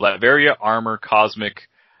 Latveria, Armor, Cosmic,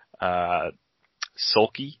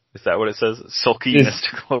 Sulky? Is that what it says? Sulky,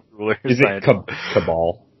 Mystical, Ruler, Scientist. Is it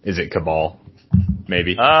Cabal? Is it Cabal?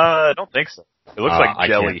 Maybe. I don't think so. It looks like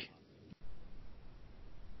Jelly.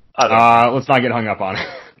 Let's not get hung up on it.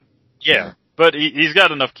 Yeah, but he's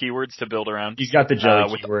got enough keywords to build around. He's got the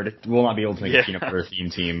Jelly keyword. We'll not be able to make a peanut butter theme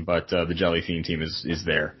team, but the Jelly theme team is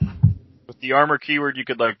there. With the Armor keyword, you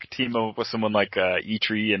could team up with someone like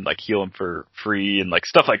Eitri and heal him for free and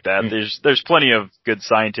stuff like that. Mm. There's plenty of good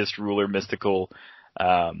Scientist, Ruler, Mystical.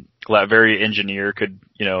 Latveria Engineer could,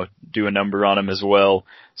 do a number on him as well.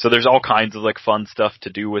 So there's all kinds of fun stuff to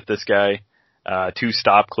do with this guy. 2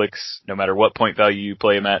 stop clicks, no matter what point value you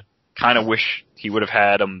play him at. Kind of wish he would have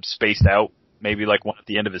had them spaced out, maybe one at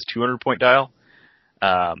the end of his 200-point dial,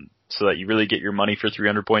 so that you really get your money for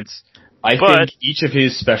 300 points. I think each of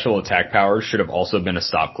his special attack powers should have also been a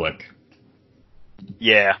stop click.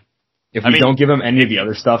 Yeah. If we don't give him any of the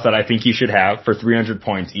other stuff that I think he should have, for 300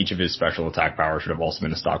 points, each of his special attack powers should have also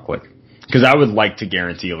been a stop click. Because I would like to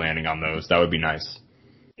guarantee a landing on those. That would be nice.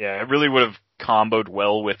 Yeah, it really would have comboed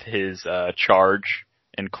well with his charge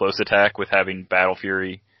and close attack with having Battle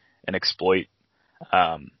Fury and Exploit,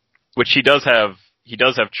 which he does have. He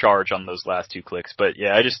does have charge on those last 2 clicks. But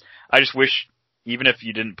yeah, I just wish, even if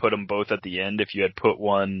you didn't put them both at the end, if you had put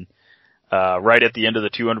one right at the end of the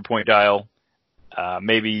 200-point dial,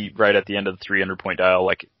 maybe right at the end of the 300-point dial.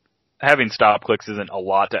 Having stop clicks isn't a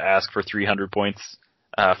lot to ask for 300 points.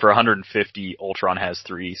 For 150, Ultron has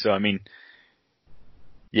 3. So,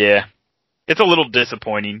 yeah, it's a little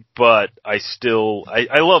disappointing, but I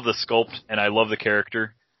love the sculpt and I love the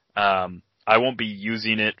character. I won't be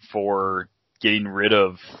using it for getting rid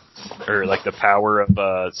of, or the power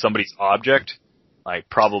of somebody's object.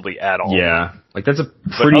 Probably at all. Yeah. That's a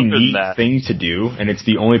pretty neat thing to do, and it's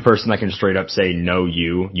the only person that can straight up say, no,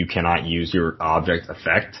 you cannot use your object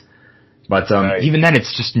effect. But, even then,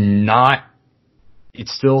 it's just not,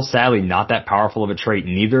 it's still sadly not that powerful of a trait.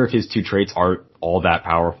 Neither of his 2 traits are all that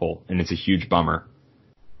powerful, and it's a huge bummer.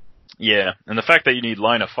 Yeah, and the fact that you need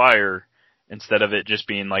line of fire instead of it just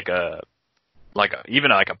being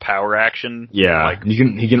even a power action. Yeah, he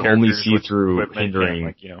can only see through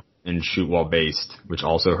hindering and shoot while based, which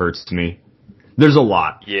also hurts to me. There's a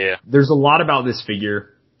lot. Yeah. There's a lot about this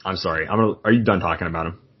figure. I'm sorry. Are you done talking about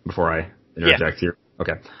him before I interject here?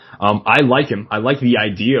 Okay. I like him. I like the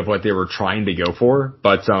idea of what they were trying to go for,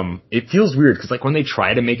 but it feels weird because when they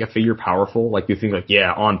try to make a figure powerful, you think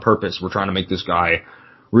on purpose we're trying to make this guy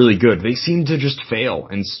really good. They seem to just fail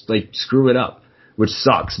and screw it up, which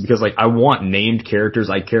sucks because I want named characters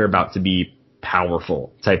I care about to be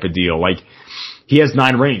powerful type of deal. He has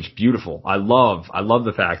 9 range, beautiful. I love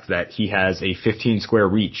the fact that he has a 15 square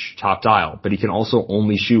reach top dial, but he can also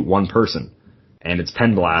only shoot one person, and it's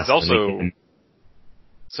Pen Blast.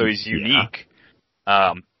 So he's unique.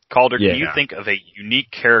 Calder, can you think of a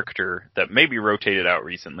unique character that maybe rotated out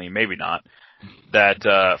recently, maybe not,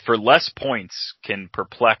 that for less points can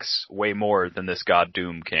perplex way more than this God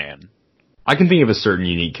Doom can? I can think of a certain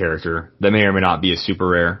unique character that may or may not be a super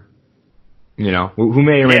rare. Who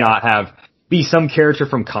may or may not be some character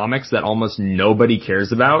from comics that almost nobody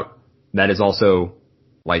cares about, that is also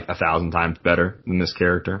 1,000 times better than this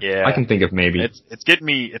character. Yeah. I can think of maybe. It's getting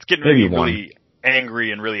me really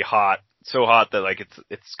angry and really hot. So hot that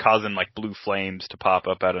it's causing blue flames to pop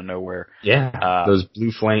up out of nowhere. Yeah. Those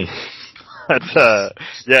blue flames.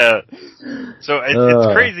 Yeah. So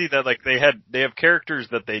it's crazy that they have characters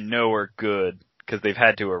that they know are good because they've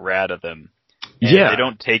had to errata them. And they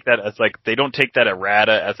don't take that as they don't take that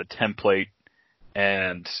errata as a template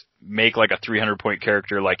and make a 300-point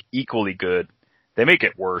character equally good. They make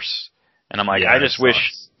it worse. And I'm like, Yeah, I just wish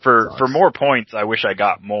for more points, I wish I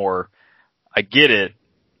got more. I get it,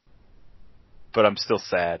 but I'm still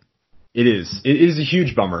sad. It is. It is a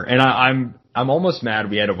huge bummer. And I'm almost mad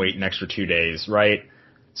we had to wait an extra 2 days, right?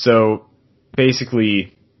 So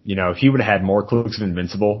basically, you know, if he would have had more clicks of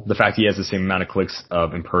Invincible, the fact he has the same amount of clicks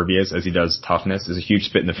of Impervious as he does Toughness is a huge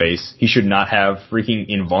spit in the face. He should not have freaking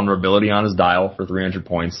Invulnerability on his dial for 300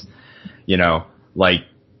 points. You know, like,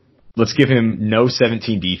 let's give him no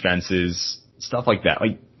 17 defenses, stuff like that.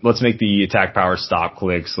 Like, let's make the attack power stop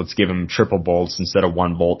clicks. Let's give him triple bolts instead of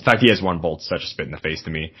one bolt. The fact he has one bolt is such a spit in the face to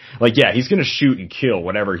me. Like, yeah, he's gonna shoot and kill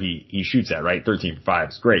whatever he shoots at, right? 13 for 5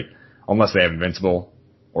 is great. Unless they have Invincible,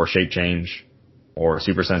 or Shape Change, or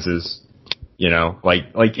Super Senses. You know, like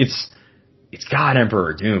it's God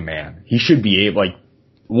Emperor Doom, man. He should be able, like,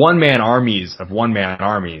 one-man armies of one-man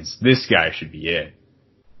armies, this guy should be it.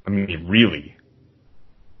 I mean, really.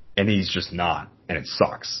 And he's just not. And it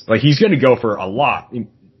sucks. Like, he's gonna go for a lot,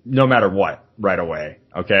 no matter what, right away.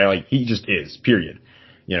 Okay? Like, he just is, period.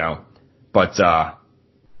 You know? But,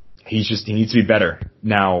 he needs to be better.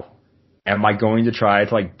 Now, am I going to try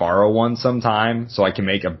to, like, borrow one sometime so I can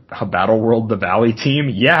make a Battle World the Valley team?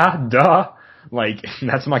 Yeah, duh. Like,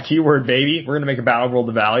 that's my keyword, baby. We're gonna make a Battle World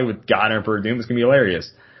the Valley with God Emperor Doom. It's gonna be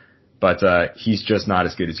hilarious. But, he's just not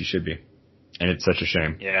as good as he should be. And it's such a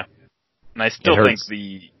shame. Yeah. And I still think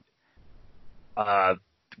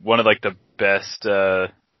one of, like, the best,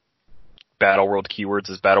 Battle World keywords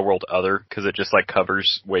is Battle World Other, cause it just, like,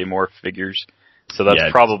 covers way more figures. So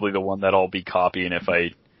that's probably the one that I'll be copying if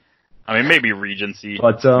I mean, maybe Regency.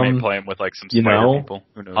 But, maybe play him with, like, some spider people.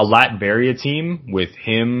 Who knows? A Latveria team with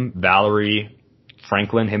him, Valerie,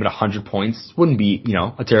 Franklin, him at 100 points wouldn't be, you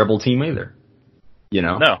know, a terrible team either. You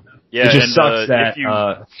know? No. Yeah, it just sucks that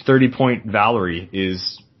 30-point Valerie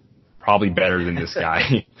is probably better than this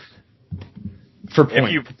guy. If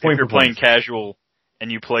you're playing casual and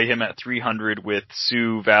you play him at 300 with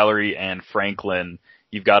Sue, Valerie, and Franklin,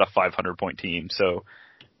 you've got a 500-point team. So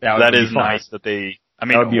that is nice that they, I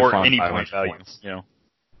mean, or any point value, points. You know,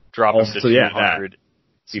 drop them to 200,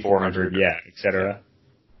 400, yeah, etc.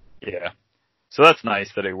 Yeah. So that's nice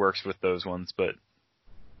that it works with those ones, but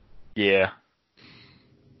yeah.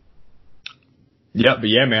 Yeah, but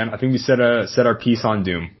yeah, man, I think we said our piece on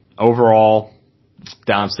Doom. Overall,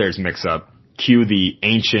 downstairs mix-up. Cue the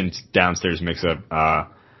ancient downstairs mix-up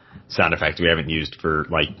sound effect we haven't used for,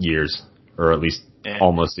 like, years, or at least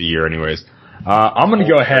almost a year anyways. I'm gonna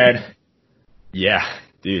go ahead. Yeah,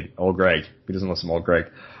 dude, old Greg. Who doesn't listen to old Greg?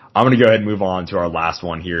 I'm gonna go ahead and move on to our last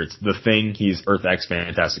one here. It's The Thing. He's Earth X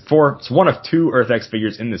Fantastic Four. It's one of 2 Earth X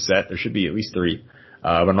figures in this set. There should be at least 3, but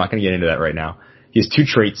I'm not gonna get into that right now. He has 2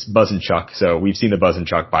 traits, Buzz and Chuck. So we've seen the Buzz and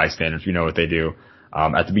Chuck bystanders. We know what they do.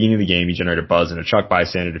 At the beginning of the game, you generate a Buzz and a Chuck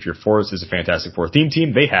bystander. If your force is a Fantastic Four theme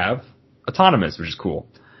team, they have autonomous, which is cool.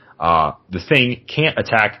 The Thing can't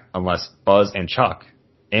attack unless Buzz and Chuck,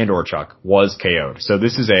 or Chuck, was KO'd. So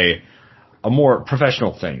this is a more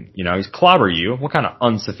professional thing. You know, he's clobber you. What kind of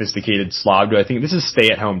unsophisticated slob do I think? This is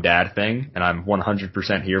stay-at-home dad thing, and I'm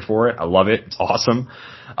 100% here for it. I love it. It's awesome.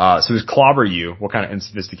 So his clobber you, what kind of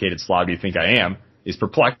unsophisticated slob do you think I am, is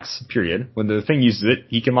Perplex, period. When the Thing uses it,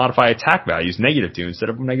 he can modify attack values -2 instead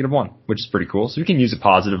of -1, which is pretty cool. So you can use it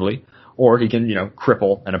positively, or he can, you know,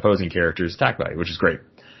 cripple an opposing character's attack value, which is great.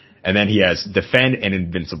 And then he has Defend and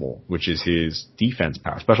Invincible, which is his defense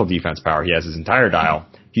power, special defense power. He has his entire dial.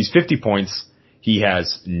 He's 50 points. He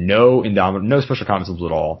has no special combat skills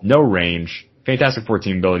at all, no range, Fantastic Four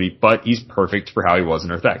team ability, but he's perfect for how he was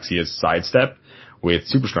in Earth X. He has Sidestep with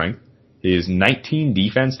Super Strength. His 19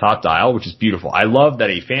 defense top dial, which is beautiful. I love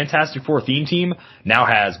that a Fantastic Four theme team now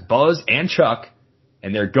has Buzz and Chuck,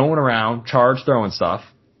 and they're going around, charge, throwing stuff.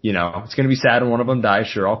 You know, it's going to be sad when one of them dies.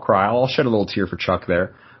 Sure, I'll cry. I'll shed a little tear for Chuck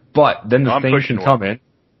there. But then the Thing can come in.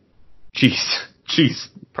 Jeez.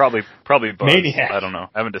 Probably Buzz. Maniac. I don't know.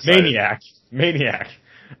 I haven't decided. Maniac.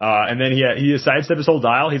 And then he sidestep his whole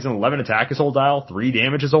dial. He's an 11 attack his whole dial, 3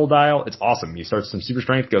 damage his whole dial. It's awesome. He starts some Super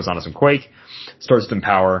Strength, goes on to some Quake, starts to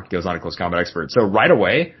Empower, goes on to Close Combat Expert. So right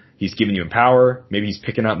away, he's giving you Empower. Maybe he's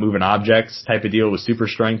picking up moving objects type of deal with Super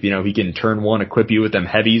Strength. You know, he can turn 1, equip you with them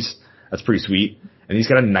heavies. That's pretty sweet. And he's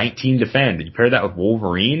got a 19 defend. And you pair that with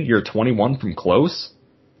Wolverine, you're a 21 from close.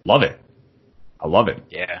 Love it. I love it.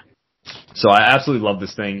 Yeah. So I absolutely love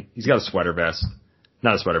this thing. He's got a sweater vest.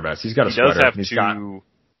 Not a sweater vest. He's got a sweater.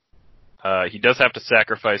 He does have to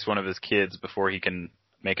sacrifice one of his kids before he can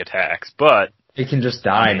make attacks, but he can just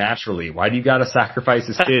die naturally. Why do you gotta sacrifice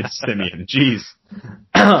his kids, Simeon? Jeez.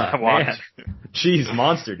 Man. Jeez,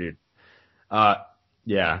 monster, dude.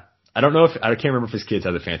 Yeah. I can't remember if his kids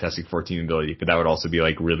have the Fantastic Four team ability, but that would also be,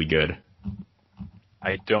 like, really good.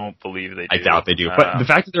 I don't believe they do. I doubt they do. But the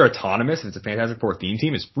fact that they're autonomous and it's a Fantastic Four theme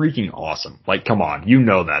team is freaking awesome. Like, come on,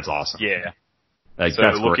 that's awesome. Yeah. Like, so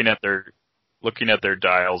that's looking at their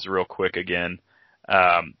dials real quick again.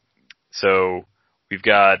 So we've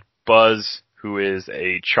got Buzz, who is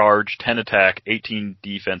a charge, 10 attack, 18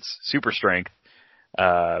 defense, super strength,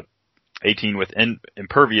 18 with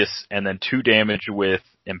impervious, and then 2 damage with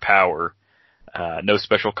empower. No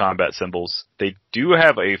special combat symbols. They do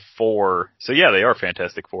have a 4, so yeah, they are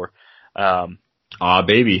Fantastic Four.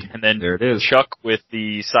 Baby. And then there it is. Chuck with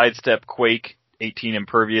the sidestep, quake, 18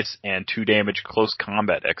 impervious, and 2 damage close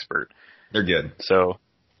combat expert. They're good. So,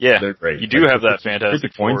 yeah, they're great. You do have that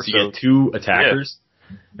Fantastic Four. Points, you get 2 attackers,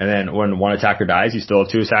 and then when one attacker dies, you still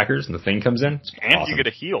have 2 attackers, and the thing comes in. And awesome. you get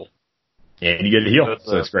a heal. And you get a heal,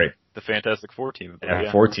 so it's great. The Fantastic Four team. Yeah,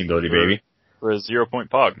 4 team ability, baby. For a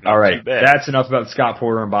 0-point pog. All right, that's enough about Scott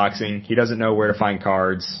Porter unboxing. He doesn't know where to find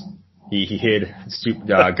cards. He hid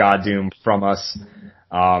God Doom from us.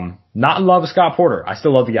 Not in love with Scott Porter. I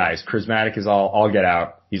still love the guy. He's charismatic as all get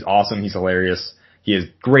out. He's awesome. He's hilarious. He has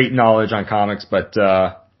great knowledge on comics, but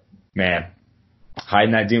man,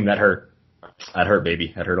 hiding that Doom, that hurt. That hurt,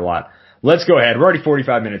 baby. That hurt a lot. Let's go ahead. We're already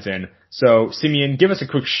 45 minutes in. So, Simeon, give us a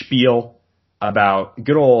quick spiel about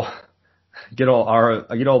good old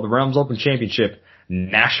the Realms Open Championship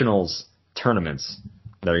Nationals tournaments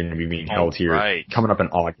that are going to be being held here coming up in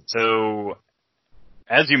August. So,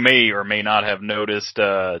 as you may or may not have noticed,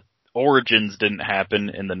 Origins didn't happen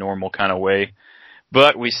in the normal kind of way,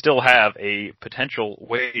 but we still have a potential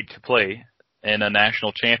way to play in a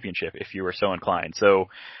national championship if you were so inclined. So,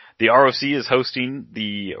 the ROC is hosting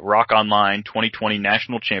the Rock Online 2020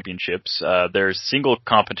 National Championships. There's single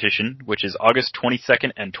competition, which is August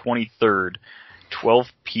 22nd and 23rd, 12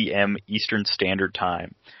 p.m. Eastern Standard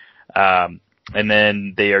Time. And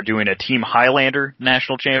then they are doing a Team Highlander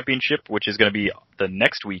National Championship, which is going to be the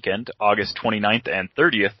next weekend, August 29th and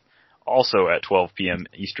 30th, also at 12 p.m.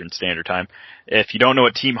 Eastern Standard Time. If you don't know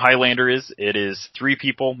what Team Highlander is, it is 3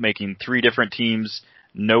 people making 3 different teams.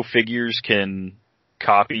 No figures can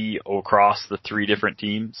copy across the 3 different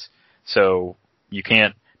teams. So you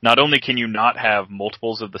can't, not only can you not have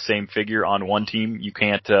multiples of the same figure on one team, you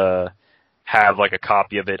can't have like a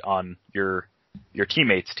copy of it on your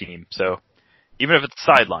teammate's team. So even if it's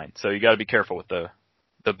sideline, so you got to be careful with the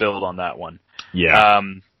build on that one. Yeah.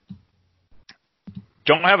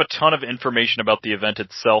 Don't have a ton of information about the event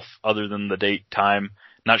itself other than the date, time.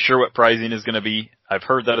 Not sure what pricing is going to be. I've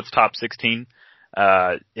heard that it's top 16.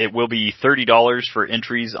 It will be $30 for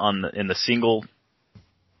entries in the single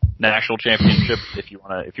national championship if you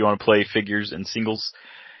want to play figures in singles.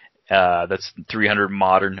 That's 300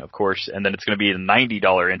 modern, of course, and then it's going to be a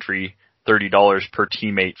 $90 entry, $30 per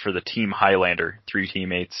teammate for the Team Highlander. 3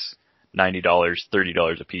 teammates, $90,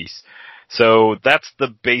 $30 a piece. So that's the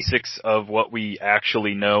basics of what we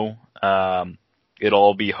actually know. It'll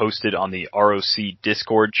all be hosted on the ROC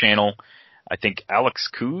Discord channel. I think Alex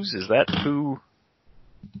Coos, is that who?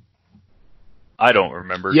 I don't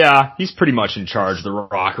remember. Yeah, he's pretty much in charge of the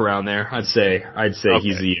Rock around there. I'd say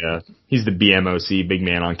okay. He's the BMOC, big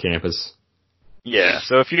man on campus. Yeah.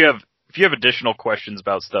 So if you have additional questions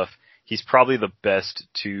about stuff, he's probably the best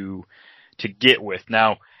to get with.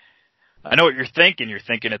 Now, I know what you're thinking. You're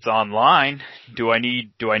thinking it's online. Do I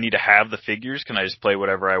need to have the figures? Can I just play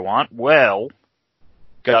whatever I want? Well,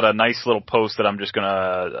 got a nice little post that I'm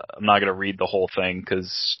not gonna read the whole thing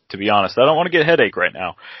because, to be honest, I don't want to get a headache right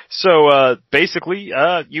now. So, basically,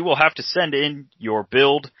 you will have to send in your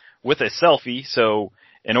build with a selfie. So,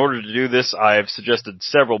 in order to do this, I've suggested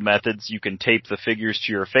several methods. You can tape the figures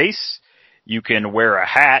to your face. You can wear a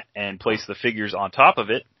hat and place the figures on top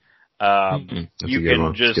of it. You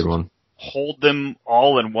can just hold them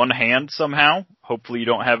all in one hand somehow. Hopefully you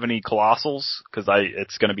don't have any colossals because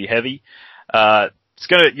it's going to be heavy.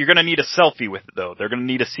 You're gonna need a selfie with it though. They're gonna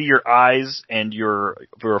need to see your eyes and your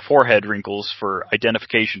forehead wrinkles for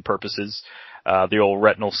identification purposes. The old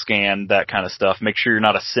retinal scan, that kind of stuff. Make sure you're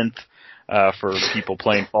not a synth, for people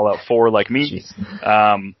playing Fallout 4 like me.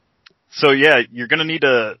 So yeah, you're gonna need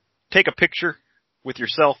to take a picture with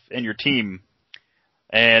yourself and your team.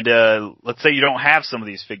 And, let's say you don't have some of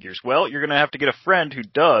these figures. Well, you're gonna have to get a friend who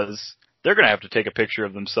does. They're gonna have to take a picture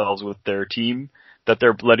of themselves with their team that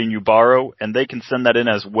they're letting you borrow, and they can send that in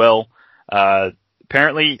as well.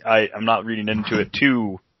 Apparently, I'm not reading into it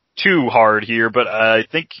too hard here, but I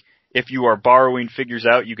think if you are borrowing figures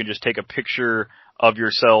out, you can just take a picture of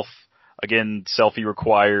yourself. Again, selfie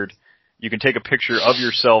required. You can take a picture of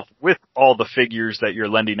yourself with all the figures that you're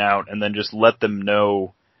lending out, and then just let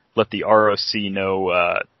the ROC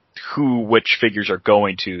know, which figures are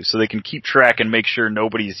going to, so they can keep track and make sure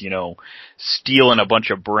nobody's, stealing a bunch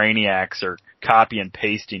of brainiacs or copy and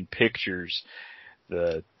pasting pictures,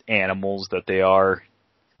 the animals that they are.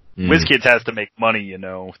 WizKids has to make money,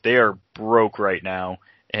 They are broke right now.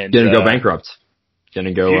 And gonna go bankrupt. You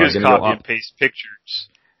just copy and paste pictures.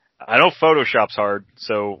 I know Photoshop's hard,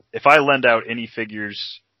 so if I lend out any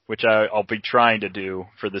figures, which I'll be trying to do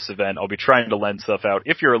for this event, I'll be trying to lend stuff out.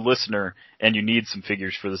 If you're a listener and you need some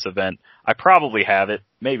figures for this event, I probably have it.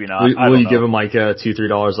 Maybe not. Will you give them like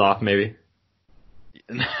 $2-3 off, maybe?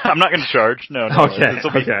 I'm not going to charge. No. Okay. This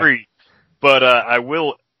will be free. But I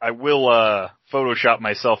will Photoshop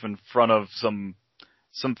myself in front of some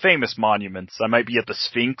famous monuments. I might be at the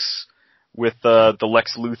Sphinx with the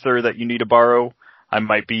Lex Luthor that you need to borrow. I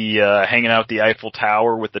might be hanging out at the Eiffel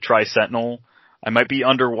Tower with the Tri-Sentinel. I might be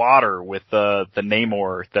underwater with the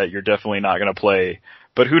Namor that you're definitely not going to play.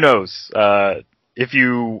 But who knows? If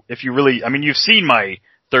you really, you've seen my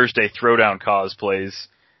Thursday Throwdown cosplays.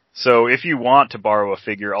 So if you want to borrow a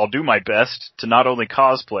figure, I'll do my best to not only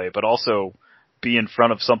cosplay, but also be in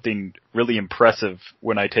front of something really impressive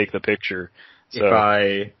when I take the picture. So,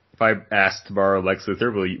 if I ask to borrow Lex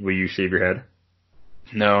Luthor, will you shave your head?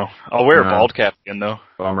 No. I'll wear a bald cap again, though.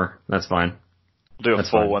 Bummer. That's fine. I'll do a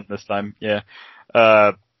full one this time, yeah.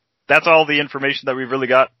 That's all the information that we've really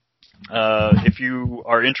got. If you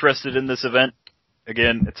are interested in this event,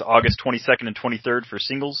 again, it's August 22nd and 23rd for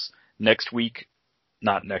singles. Next week,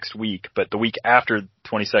 not next week, but the week after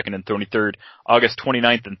 22nd and 23rd, August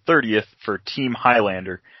 29th and 30th for Team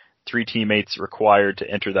Highlander. 3 teammates required to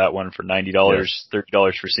enter that one for $90, yes.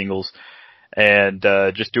 $30 for singles. And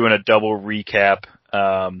just doing a double recap,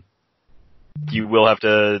 you will have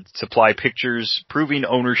to supply pictures proving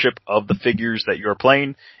ownership of the figures that you're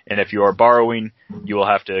playing, and if you are borrowing, you will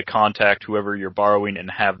have to contact whoever you're borrowing and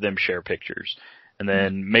have them share pictures. And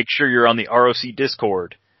then make sure you're on the ROC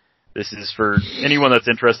Discord. This is for anyone that's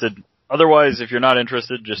interested. Otherwise, if you're not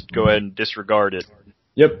interested, just go ahead and disregard it.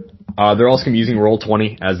 Yep. They're also going to be using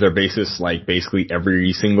Roll20 as their basis, like basically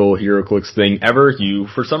every single HeroClix thing ever. You,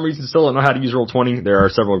 for some reason, still don't know how to use Roll20. There are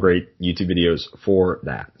several great YouTube videos for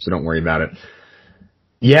that, so don't worry about it.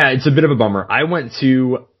 Yeah, it's a bit of a bummer. I went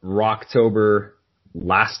to Rocktober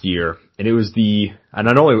last year, and it was and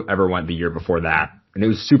I only ever went the year before that, and it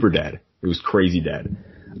was super dead. It was crazy dead.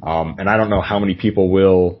 And I don't know how many people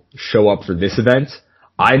will show up for this event.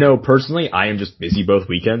 I know personally I am just busy both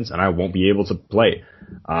weekends and I won't be able to play.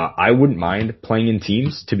 I wouldn't mind playing in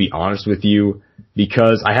teams, to be honest with you,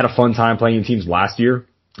 because I had a fun time playing in teams last year.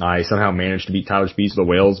 I somehow managed to beat Tyler Speeds with the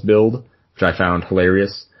Wales build, which I found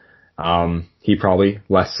hilarious. He probably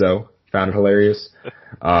less so found it hilarious.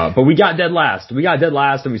 But we got dead last. And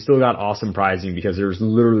we still got awesome prizing because there was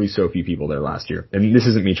literally so few people there last year. And this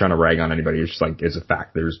isn't me trying to rag on anybody. It's just like, it's a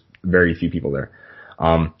fact. There's very few people there.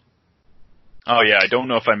 Oh yeah, I don't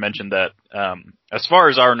know if I mentioned that. As far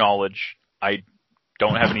as our knowledge, I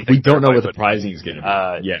don't have anything. We don't know what the prizing is going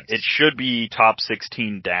to be. Yes. It should be top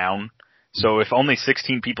 16 down. So if only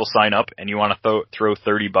 16 people sign up and you want to throw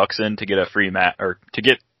 $30 in to get a free map or to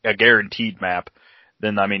get a guaranteed map,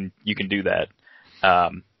 then you can do that.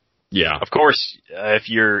 Yeah. Of course,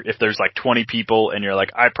 if there's like 20 people and you're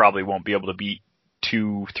like, I probably won't be able to beat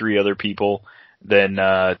 2-3 other people, then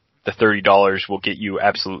the $30 will get you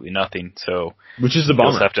absolutely nothing. So, which is the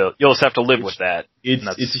bummer. You'll just have to live with that.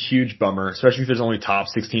 It's a huge bummer, especially if there's only top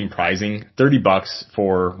 16 prizing. $30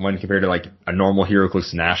 for when compared to like a normal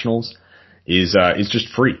HeroClix Nationals is just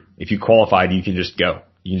free. If you qualified, you can just go.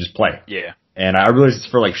 You can just play. Yeah. And I realize it's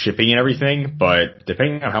for like shipping and everything, but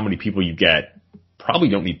depending on how many people you get, probably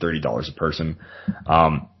don't need $30 a person.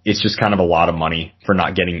 It's just kind of a lot of money for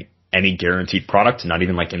not getting any guaranteed product, not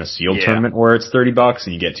even like in a sealed tournament where it's $30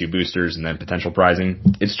 and you get 2 boosters and then potential prizing.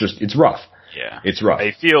 It's rough. Yeah. It's rough.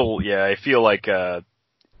 I feel like,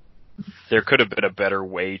 there could have been a better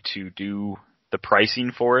way to do the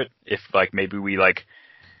pricing for it. If like maybe we like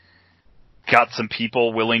got some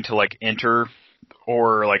people willing to like enter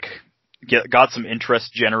or like got some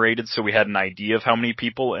interest generated so we had an idea of how many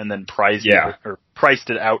people and then priced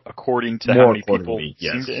it out according to how many people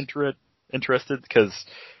seem to interested. Because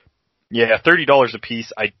 $30 a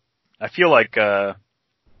piece. I feel like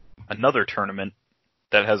another tournament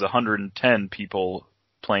that has 110 people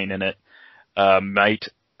playing in it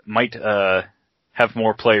might have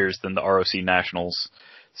more players than the ROC Nationals.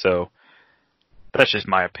 So that's just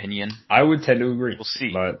my opinion. I would tend to agree. We'll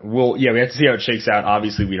see. But we have to see how it shakes out.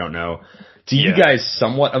 Obviously, we don't know. Do you guys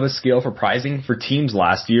somewhat of a scale for prizing? For teams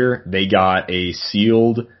last year, they got a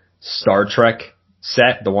sealed Star Trek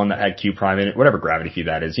set, the one that had Q Prime in it, whatever gravity feed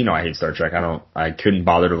that is. I hate Star Trek. I couldn't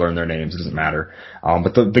bother to learn their names. It doesn't matter.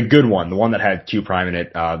 But the good one, the one that had Q Prime in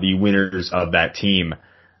it, the winners of that team,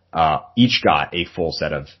 each got a full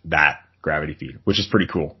set of that gravity feed, which is pretty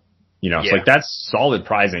cool. It's like, that's solid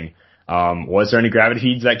prizing. Was there any gravity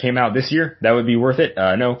feeds that came out this year that would be worth it?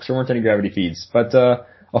 No, because there weren't any gravity feeds, but,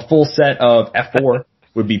 a full set of F4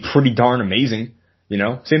 would be pretty darn amazing.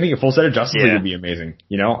 Same thing, a full set of Justice League would be amazing.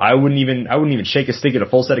 I wouldn't even shake a stick at a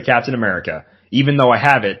full set of Captain America, even though I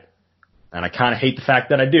have it, and I kind of hate the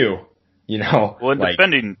fact that I do. Well,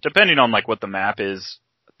 depending on like what the map is,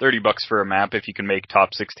 $30 for a map if you can make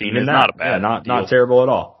top 16 is not a bad deal. Not terrible at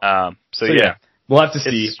all. So yeah, we'll have to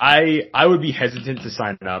see. I would be hesitant to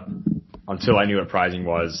sign up until I knew what prizing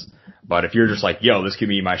was. But if you're just like, yo, this could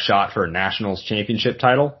be my shot for a Nationals championship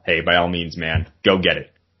title, hey, by all means, man, go get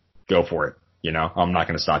it. Go for it. I'm not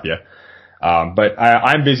going to stop you. But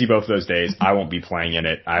I'm busy both of those days. I won't be playing in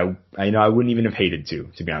it. I wouldn't even have hated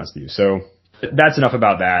to be honest with you. So that's enough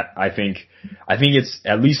about that. I think it's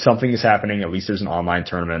at least something is happening. At least there's an online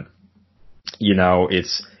tournament. It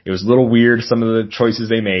was a little weird, some of the choices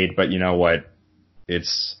they made, but you know what?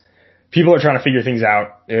 People are trying to figure things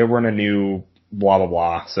out. We're in a new blah, blah,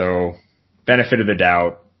 blah. So benefit of the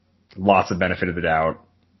doubt, lots of benefit of the doubt.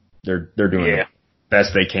 They're doing the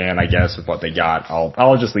best they can, I guess, with what they got.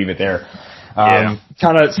 I'll just leave it there. Kind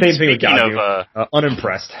of same thing with Gagu.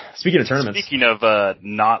 Unimpressed. Speaking of tournaments. Speaking of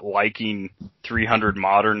not liking 300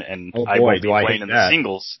 Modern, and I won't be playing in the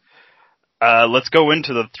singles, let's go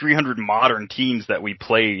into the 300 Modern teams that we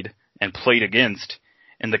played against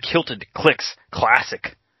in the Kilted Clicks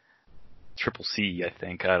Classic. Triple C, I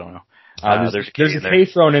think. I don't know. There's a K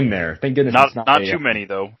thrown in there. Thank goodness it's not too many,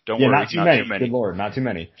 though. Don't worry. Not too many. Good Lord, not too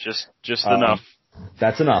many. Just enough.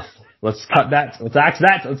 That's enough. Let's cut that. Let's axe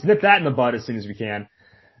that. Let's nip that in the bud as soon as we can.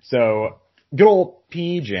 So, good old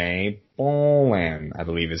PJ Bolin, I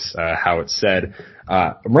believe is how it's said.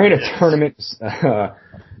 Ran a tournament.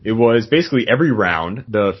 It was basically every round,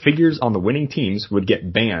 the figures on the winning teams would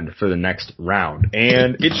get banned for the next round.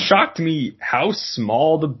 And it shocked me how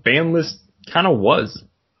small the ban list kind of was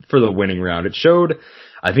for the winning round.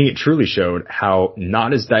 I think it truly showed how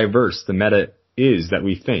not as diverse the meta is that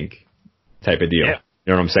we think type of deal. Yeah.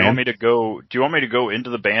 You know what I'm saying? Do you want me to go into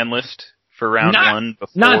the ban list for round one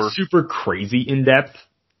before? Not super crazy in depth.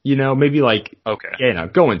 Maybe like, okay. Yeah,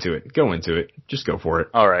 go into it. Just go for it.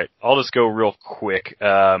 All right. I'll just go real quick.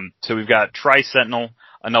 So we've got Tri-Sentinel,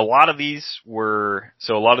 and a lot of these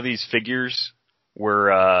figures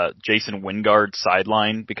were, Jason Wingard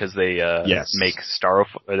sideline because they,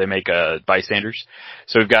 make bystanders.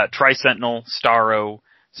 So we've got Tri-Sentinel, Starro,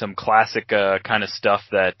 some classic, kind of stuff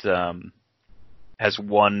that, has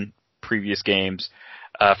won previous games.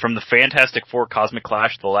 From the Fantastic Four Cosmic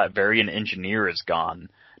Clash, the Latverian Engineer is gone.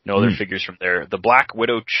 No other figures from there. The Black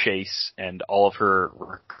Widow Chase and all of her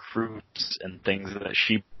recruits and things that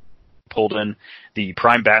she pulled in. The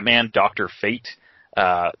Prime Batman, Dr. Fate,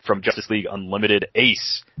 from Justice League Unlimited,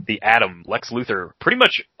 Ace, the Atom, Lex Luthor. Pretty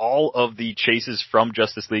much all of the chases from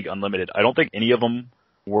Justice League Unlimited. I don't think any of them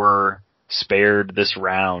were spared this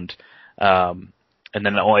round. And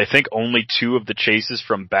then I think only 2 of the chases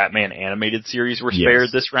from Batman animated series were spared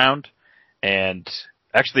this round. And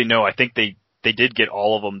actually, no, I think they did get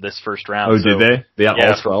all of them this first round. Oh, did they? They got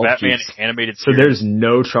all 12? Batman animated series. So there's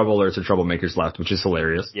no Troublers or Troublemakers left, which is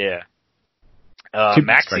hilarious. Yeah.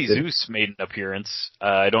 Maxi Zeus made an appearance.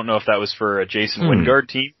 I don't know if that was for a Jason Wingard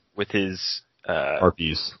team with his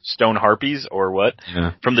Harpies. Stone Harpies or what.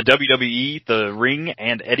 Yeah. From the WWE, The Ring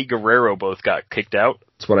and Eddie Guerrero both got kicked out.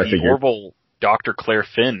 That's what I figured. Orville Dr. Claire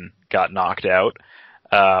Finn got knocked out.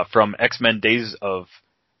 From X-Men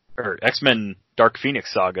Dark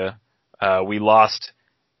Phoenix Saga, we lost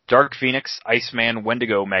Dark Phoenix, Iceman,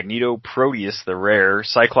 Wendigo, Magneto, Proteus, the rare,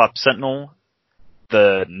 Cyclops Sentinel,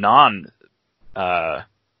 the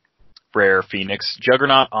rare Phoenix,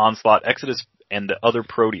 Juggernaut, Onslaught, Exodus, and the other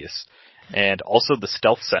Proteus. And also the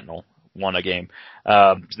Stealth Sentinel won a game.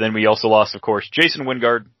 Then we also lost, of course, Jason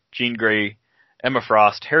Wingard, Jean Grey, Emma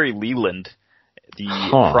Frost, Harry Leland, the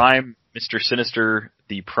Prime Mr. Sinister,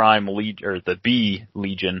 the Prime the B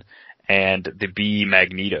Legion, and the B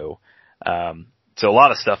Magneto. So a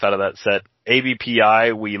lot of stuff out of that set.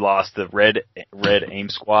 ABPI, we lost the Red AIM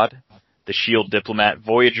Squad, the Shield Diplomat,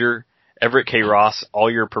 Voyager, Everett K. Ross,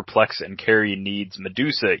 All Your Perplex and Carry Needs,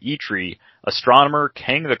 Medusa, E-Tree, Astronomer,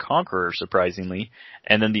 Kang the Conqueror, surprisingly,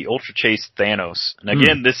 and then the Ultra Chase Thanos. And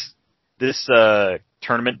again, this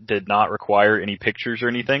tournament did not require any pictures or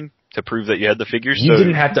anything to prove that you had the figures. You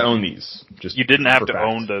didn't have to own these. You didn't have to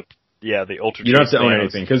own the Ultra Chase. You don't have to own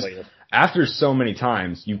anything, because after so many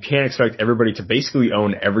times, you can't expect everybody to basically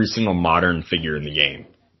own every single modern figure in the game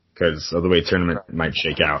because of the way tournament might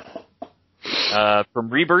shake out. From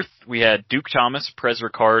Rebirth, we had Duke Thomas, Prez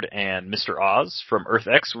Ricard, and Mr. Oz. From Earth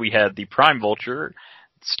X, we had the Prime Vulture,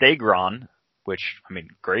 Stegron, which, I mean,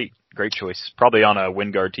 great choice. Probably on a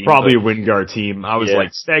Wingard team. Probably a Wingard team. I was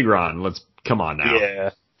like, Stegron, come on now. Yeah.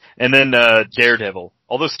 And then, Daredevil.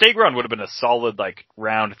 Although Stegron would have been a solid,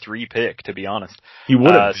 round 3 pick, to be honest. He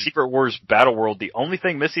would have. Secret Wars Battle World. The only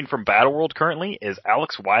thing missing from Battle World currently is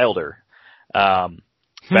Alex Wilder.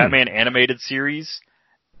 Batman Animated Series.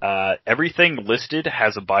 Everything listed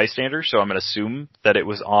has a bystander, so I'm going to assume that it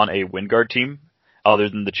was on a Wingard team, other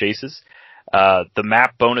than the chases. The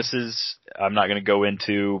map bonuses, I'm not going to go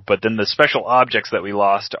into, but then the special objects that we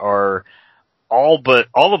lost are all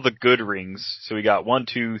of the good rings. So we got 1,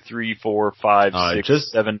 2, 3, 4, 5,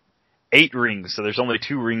 6, 7, 8 rings. So there's only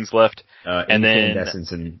 2 rings left. And then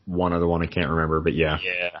Incandescence and one other one I can't remember, but yeah.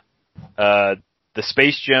 Yeah. The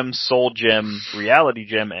Space Gem, Soul Gem, Reality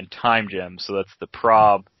Gem, and Time Gem. So that's the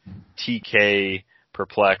Prob, TK,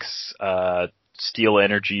 Perplex, Steel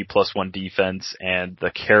Energy +1 defense, and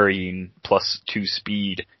the Carrying +2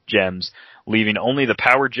 speed gems, leaving only the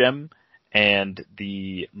Power Gem and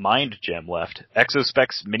the Mind Gem left.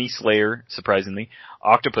 Exospecs, Mini Slayer, surprisingly,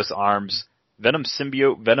 Octopus Arms, Venom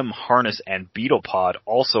Symbiote, Venom Harness, and Beetle Pod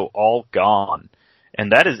also all gone.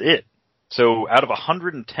 And that is it. So out of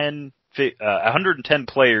 110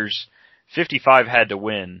 players, 55 had to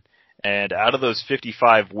win, and out of those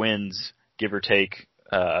 55 wins, give or take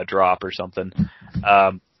a drop or something,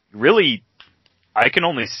 really, I can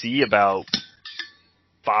only see about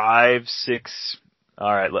 5, 6.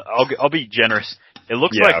 All right, I'll be generous. It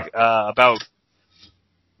looks like about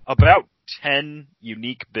 10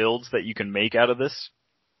 unique builds that you can make out of this.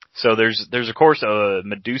 So there's of course a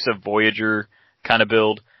Medusa Voyager kind of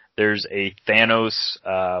build. There's a Thanos,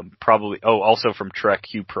 also from Trek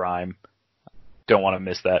Q Prime. Don't want to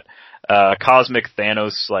miss that. Cosmic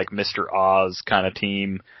Thanos, like Mr. Oz kind of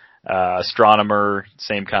team. Astronomer,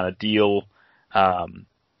 same kind of deal.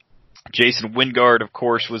 Jason Wingard, of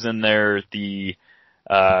course, was in there.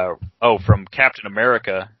 From Captain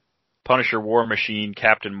America, Punisher, War Machine,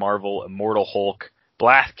 Captain Marvel, Immortal Hulk,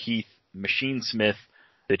 Blackkeith, Machine Smith,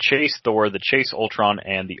 the Chase Thor, the Chase Ultron,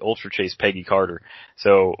 and the Ultra Chase Peggy Carter.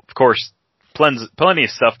 So, of course, plenty of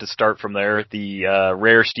stuff to start from there. The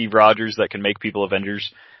rare Steve Rogers that can make people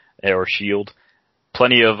Avengers or S.H.I.E.L.D.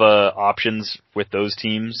 Plenty of options with those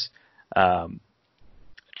teams.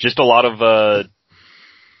 Just a lot of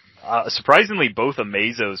surprisingly, both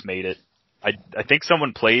Amazos made it. I think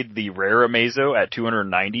someone played the rare Amazo at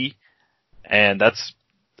 290, and that's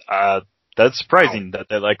surprising that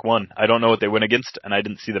they won. I don't know what they went against, and I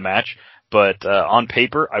didn't see the match, but on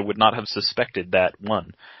paper, I would not have suspected that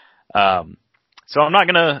won. So I'm not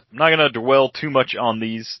gonna dwell too much on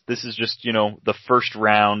these. This is just the first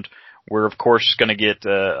round. We're of course gonna get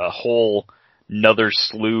a whole another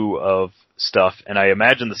slew of stuff, and I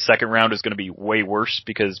imagine the second round is gonna be way worse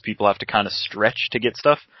because people have to kind of stretch to get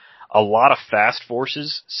stuff. A lot of fast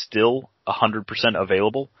forces still 100%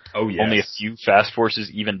 available. Oh yes. Only a few fast forces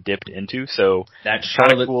even dipped into, so that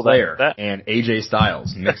Charlotte Flair and AJ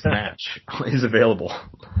Styles mixed match is available.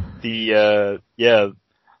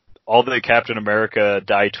 All the Captain America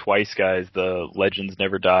die twice guys, the Legends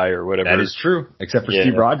Never Die or whatever. That is true, except for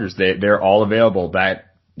Steve Rogers. They're all available.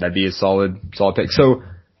 That'd be a solid pick. So,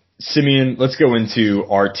 Simeon, let's go into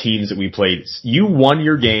our teams that we played. You won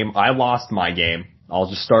your game. I lost my game. I'll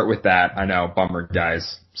just start with that. I know, bummer,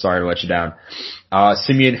 guys. Sorry to let you down.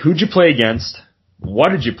 Simeon, who'd you play against?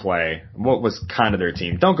 What did you play? What was kind of their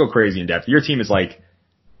team? Don't go crazy in depth. Your team is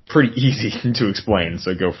pretty easy to explain,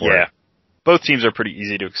 so go for it. Both teams are pretty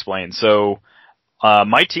easy to explain. So,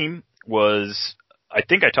 my team was, I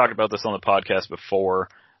think I talked about this on the podcast before.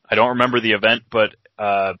 I don't remember the event, but,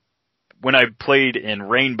 when I played in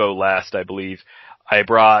Rainbow last, I believe, I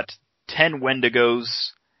brought 10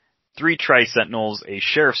 Wendigos, 3 Tri-Sentinels, a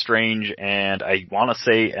Sheriff Strange, and I want to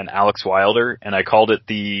say an Alex Wilder, and I called it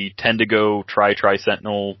the Tendigo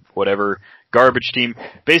Tri-Sentinel, whatever, garbage team.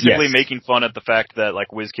 Basically making fun at the fact that,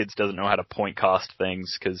 WizKids doesn't know how to point cost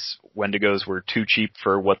things, because Wendigos were too cheap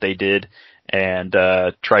for what they did, and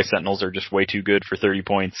Tri-Sentinels are just way too good for 30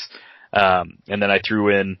 points. And then I threw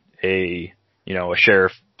in a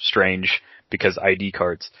Sheriff Strange, because ID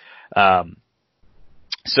cards.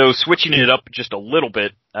 So switching it up just a little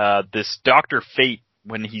bit, this Dr. Fate,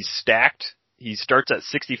 when he's stacked, he starts at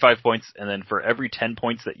 65 points, and then for every 10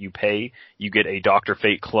 points that you pay, you get a Dr.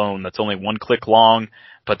 Fate clone that's only 1 click long,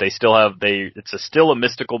 but they still have, still a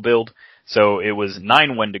mystical build, so it was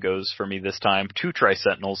 9 Wendigos for me this time, 2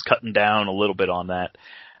 Tri-Sentinels, cutting down a little bit on that,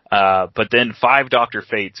 but then 5 Dr.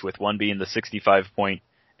 Fates, with 1 being the 65 point,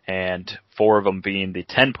 and 4 of them being the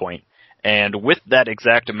 10 point. And with that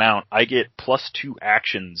exact amount, I get +2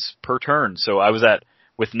 actions per turn. So I was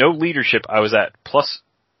with no leadership, I was at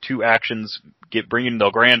 +2 actions, bringing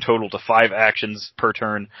the grand total to 5 actions per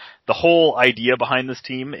turn. The whole idea behind this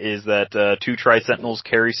team is that 2 Tri-Sentinels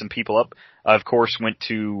carry some people up. I, of course, went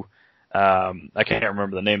to, I can't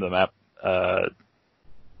remember the name of the map,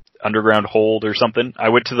 Underground Hold or something. I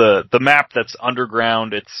went to the map that's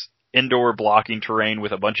underground. It's indoor blocking terrain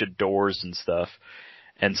with a bunch of doors and stuff.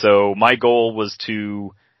 And so my goal was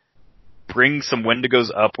to bring some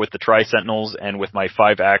Wendigos up with the Tri-Sentinels, and with my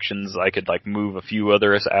 5 actions, I could move a few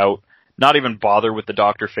others out. Not even bother with the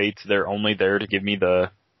Dr. Fates. They're only there to give me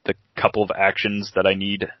the couple of actions that I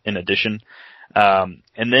need in addition. And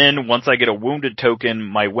then once I get a wounded token,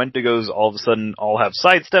 my Wendigos all of a sudden all have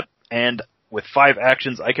sidestep, and with 5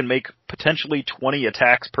 actions, I can make potentially 20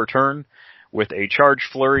 attacks per turn with a charge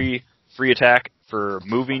flurry, free attack for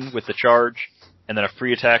moving with the charge, and then a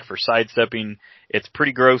free attack for sidestepping. It's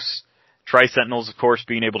pretty gross. Tri-Sentinels, of course,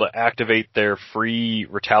 being able to activate their free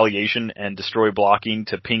retaliation and destroy blocking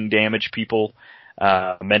to ping damage people,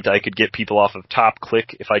 meant I could get people off of top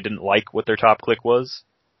click if I didn't like what their top click was.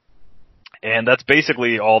 And that's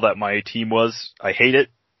basically all that my team was. I hate it.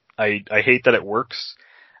 I hate that it works.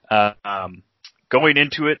 Going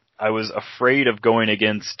into it, I was afraid of going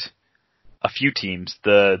against a few teams.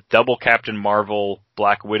 The double Captain Marvel,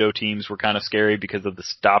 Black Widow teams were kind of scary because of the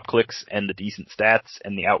stop clicks and the decent stats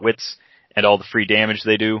and the outwits and all the free damage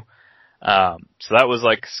they do. So that was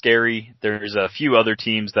scary. There's a few other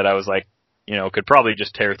teams that I was could probably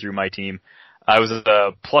just tear through my team. I was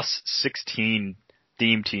a +16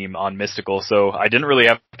 theme team on Mystical, so I didn't really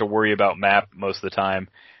have to worry about map most of the time.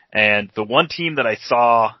 And the one team that I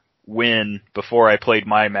saw win before I played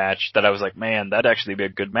my match that I was man, that'd actually be a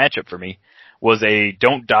good matchup for me, was a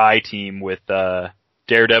Don't Die team with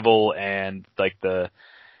Daredevil and the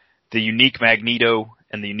unique Magneto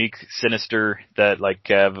and the unique Sinister that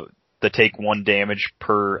have the take 1 damage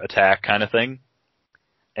per attack kind of thing.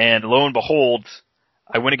 And lo and behold,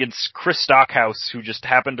 I went against Chris Stockhouse, who just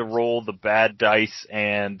happened to roll the bad dice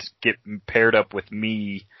and get paired up with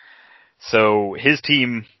me. So his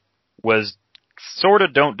team was sort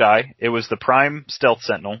of Don't Die. It was the Prime Stealth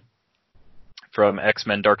Sentinel from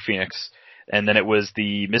X-Men Dark Phoenix, and then it was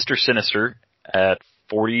the Mr. Sinister at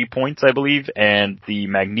 40 points, I believe, and the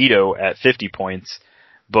Magneto at 50 points,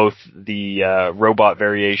 both the robot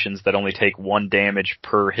variations that only take 1 damage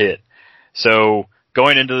per hit. So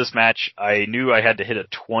going into this match, I knew I had to hit a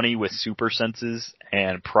 20 with super senses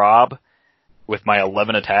and prob with my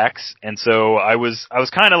 11 attacks, and so I was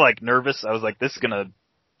kind of nervous. I was this is gonna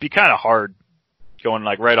be kind of hard going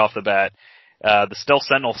right off the bat. The Stealth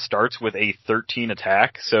Sentinel starts with a 13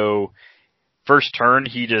 attack, so first turn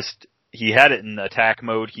he had it in attack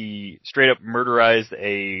mode. He straight up murderized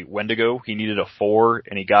a Wendigo. He needed a 4,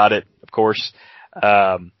 and he got it, of course.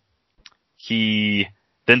 He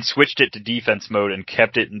then switched it to defense mode and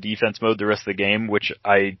kept it in defense mode the rest of the game, which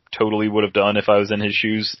I totally would have done if I was in his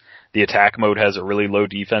shoes. The attack mode has a really low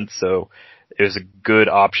defense, so it was a good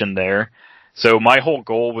option there. So my whole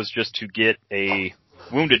goal was just to get a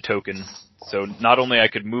wounded token, so not only I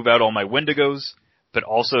could move out all my Wendigos, but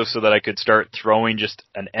also so that I could start throwing just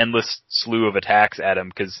an endless slew of attacks at him,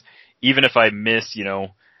 because even if I miss,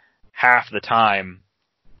 half the time,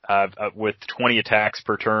 with 20 attacks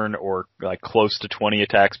per turn, or close to 20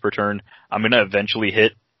 attacks per turn, I'm gonna eventually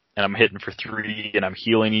hit, and I'm hitting for 3, and I'm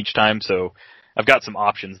healing each time, so I've got some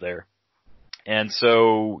options there. And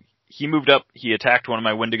so he moved up, he attacked one of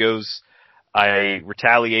my Wendigos, I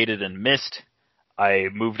retaliated and missed. I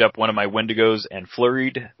moved up one of my Wendigos and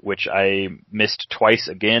flurried, which I missed twice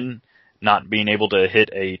again, not being able to hit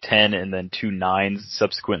a 10 and then 2 9s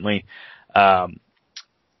subsequently. And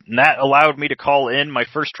that allowed me to call in my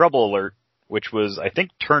first trouble alert, which was, I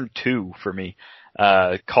think, turn 2 for me.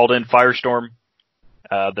 Called in Firestorm.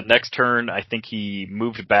 The next turn, I think he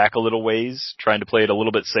moved back a little ways, trying to play it a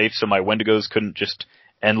little bit safe so my Wendigos couldn't just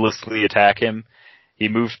endlessly attack him. He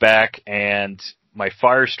moved back, and my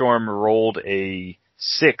Firestorm rolled a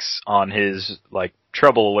 6 on his,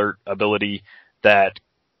 trouble alert ability that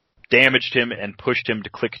damaged him and pushed him to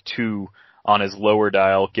click 2 on his lower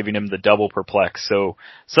dial, giving him the double perplex. So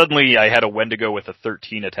suddenly I had a Wendigo with a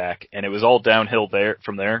 13 attack, and it was all downhill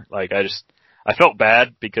from there. I felt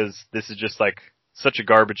bad because this is just such a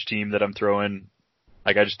garbage team that I'm throwing.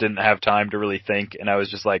 Like, I just didn't have time to really think, and I was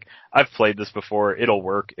just like, I've played this before, it'll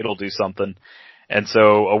work, it'll do something. And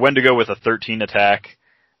so a Wendigo with a 13 attack,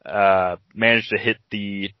 managed to hit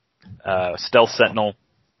the Stealth Sentinel,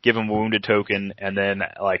 give him a wounded token, and then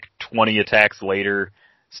like 20 attacks later,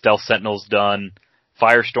 Stealth Sentinel's done.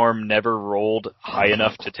 Firestorm never rolled high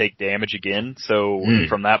enough to take damage again, so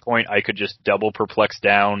from that point I could just double perplex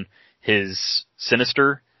down his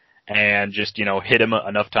Sinister and just, hit him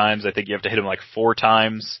enough times. I think you have to hit him like 4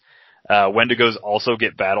 times. Wendigos also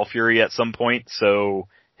get Battle Fury at some point, so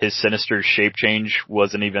his Sinister's shape change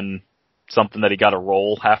wasn't even something that he got to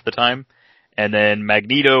roll half the time. And then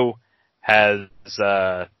Magneto has,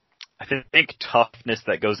 I think toughness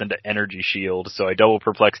that goes into Energy Shield, so I double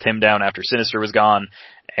perplexed him down after Sinister was gone,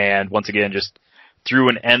 and once again just threw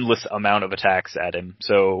an endless amount of attacks at him.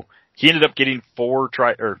 So he ended up getting 4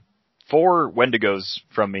 Wendigos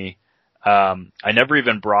from me. I never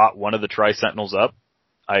even brought one of the Tri-Sentinels up.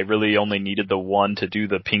 I really only needed the one to do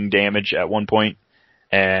the ping damage at one point.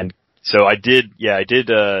 And so I did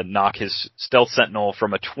knock his Stealth Sentinel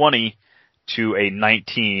from a 20 to a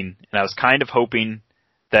 19, and I was kind of hoping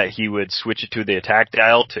that he would switch it to the attack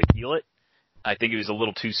dial to heal it. I think he was a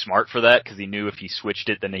little too smart for that, because he knew if he switched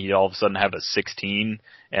it, then he'd all of a sudden have a 16,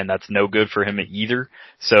 and that's no good for him either.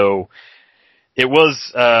 So it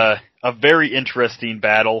was a very interesting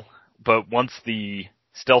battle, but once the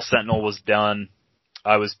Stealth Sentinel was done,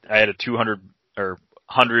 I had a 200 or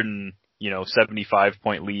 175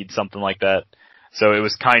 point lead, something like that. So it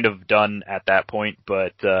was kind of done at that point,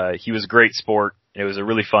 but he was a great sport. It was a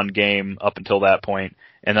really fun game up until that point,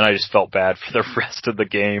 and then I just felt bad for the rest of the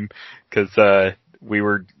game, because we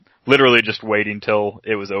were literally just waiting till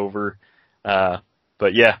it was over.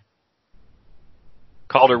 But yeah.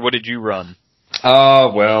 Calder, what did you run?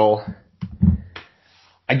 Well,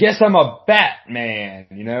 I guess I'm a Batman,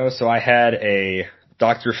 so I had a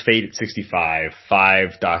Dr. Fate at 65,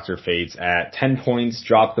 5 Dr. Fates at 10 points,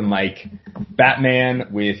 drop the mic. Batman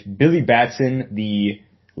with Billy Batson, the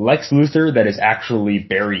Lex Luthor that is actually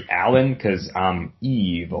Barry Allen, because I'm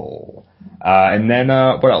evil. And then,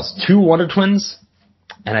 what else? 2 Wonder Twins,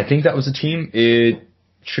 and I think that was a team. It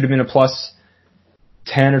should have been a plus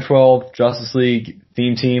 10 or 12 Justice League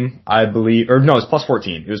theme team, I believe. Or no, it's plus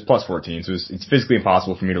 14. It was plus 14, so it's physically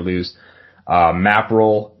impossible for me to lose. Map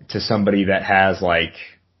roll to somebody that has like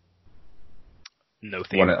no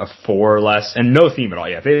theme, a 4 or less, and no theme at all.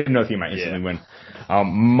 Yeah, if they had no theme, I instantly win.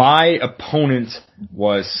 My opponent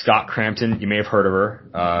was Scott Crampton. You may have heard of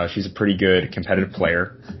her. She's a pretty good competitive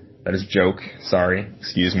player. That is a joke. Sorry.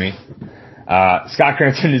 Excuse me. Scott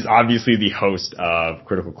Crampton is obviously the host of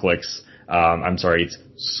Critical Clicks. I'm sorry, it's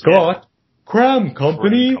Scott Cram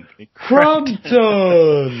Company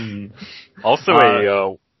Crampton. Also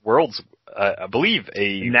a world's, I believe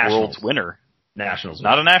a Nationals. World's winner. Nationals.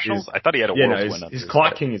 Not a Nationals? I thought he had a World's winner. His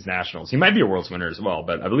Clock King is Nationals. He might be a World's winner as well,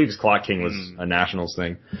 but I believe his Clock King was a Nationals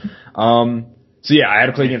thing. So yeah, I had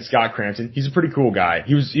to play against Scott Crampton. He's a pretty cool guy.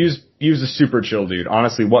 He was a super chill dude.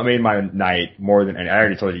 Honestly, what made my night more than, and I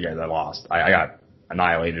already told you guys I lost. I got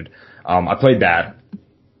annihilated. I played bad.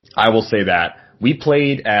 I will say that. We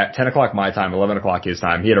played at 10 o'clock my time, 11 o'clock his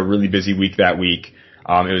time. He had a really busy week that week.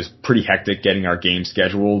 It was pretty hectic getting our game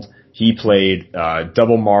scheduled. He played,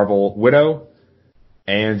 double Marvel Widow.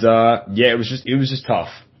 And, it was just tough.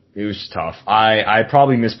 It was just tough. I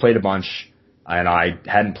probably misplayed a bunch, and I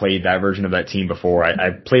hadn't played that version of that team before. I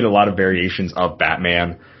played a lot of variations of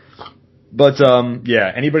Batman. But,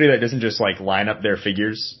 anybody that doesn't just like line up their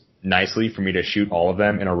figures nicely for me to shoot all of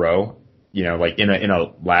them in a row, like in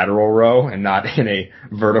a lateral row and not in a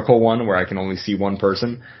vertical one where I can only see one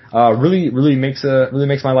person, really makes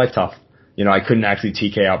my life tough. I couldn't actually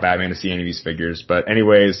TK out Batman to see any of these figures. But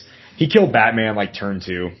anyways, he killed Batman like turn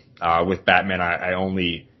 2. With Batman, I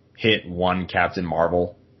only hit 1 Captain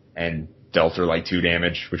Marvel and dealt her like 2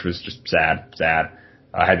 damage, which was just sad.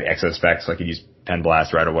 I had the excess effects, so I could use Pen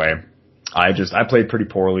Blast right away. I played pretty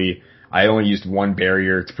poorly. I only used 1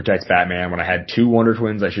 barrier to protect Batman. When I had 2 Wonder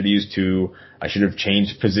Twins, I should have used 2. I should have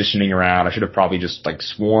changed positioning around. I should have probably just like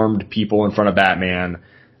swarmed people in front of Batman,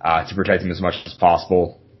 to protect him as much as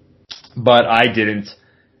possible. But I didn't.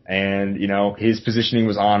 And, his positioning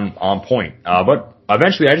was on point. But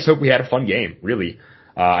eventually I just hope we had a fun game, really.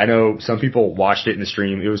 I know some people watched it in the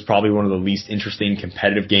stream. It was probably one of the least interesting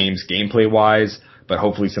competitive games gameplay wise, but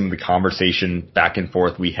hopefully some of the conversation back and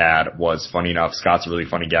forth we had was funny enough. Scott's a really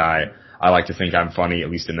funny guy. I like to think I'm funny,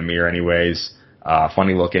 at least in the mirror anyways.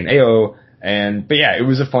 Funny looking. Ayo. But yeah, it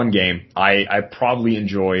was a fun game. I probably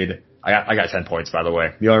enjoyed, I got 10 points by the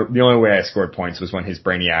way. The only way I scored points was when his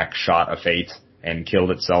Brainiac shot a Fate and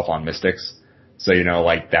killed itself on Mystics. So,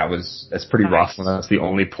 like that's pretty rough when that's the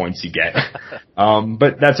only points you get.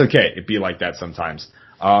 But that's okay. It'd be like that sometimes.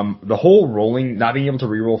 The whole rolling, not being able to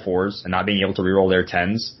reroll 4s and not being able to reroll their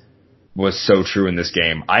 10s was so true in this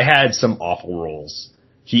game. I had some awful rolls.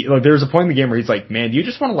 There was a point in the game where he's like, man, do you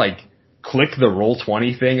just want to like click the roll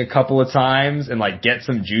 20 thing a couple of times and like get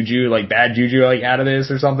some juju, like bad juju like out of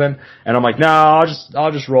this or something? And I'm like, no,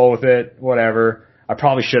 I'll just roll with it. Whatever. I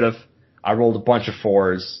probably should have. I rolled a bunch of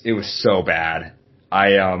 4s. It was so bad.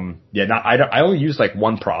 I only used like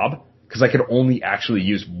one prob because I could only actually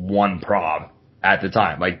use one prob at the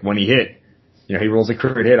time. Like when he hit, he rolls a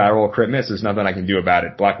crit hit, I roll a crit miss. There's nothing I can do about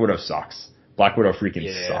it. Black Widow sucks. Black Widow freaking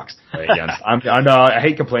sucks. I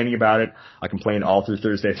hate complaining about it. I complained all through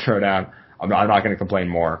Thursday Throwdown. I'm not going to complain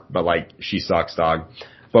more, but like she sucks, dog.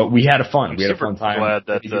 But we had a fun time. Glad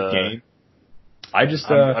that game. I'm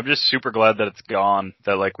just super glad that it's gone.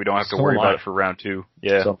 That like we don't have to worry about it for round 2.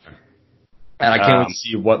 Yeah. And I can't wait to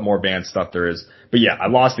see what more band stuff there is. But yeah, I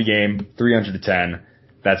lost the game 300-10.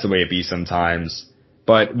 That's the way it be sometimes.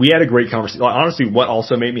 But we had a great conversation. Honestly, what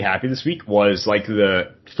also made me happy this week was like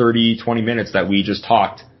the 30-20 minutes that we just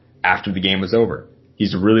talked after the game was over.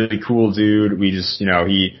 He's a really cool dude. We just,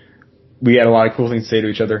 we had a lot of cool things to say to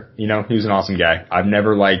each other. He was an awesome guy. I've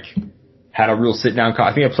never like had a real sit down.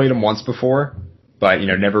 I think I played him once before, but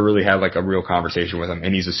never really had like a real conversation with him.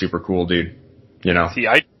 And he's a super cool dude. See,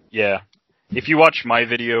 if you watch my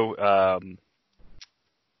video,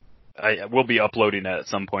 I will be uploading it at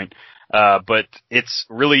some point. But it's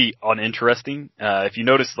really uninteresting. If you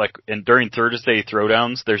notice, like, during Thursday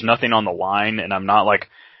Throwdowns, there's nothing on the line, and I'm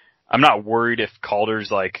not worried if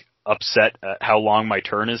Calder's, like, upset at how long my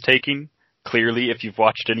turn is taking. Clearly, if you've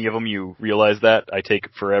watched any of them, you realize that. I take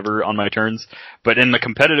forever on my turns. But in the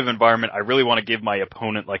competitive environment, I really want to give my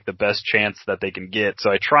opponent, like, the best chance that they can get.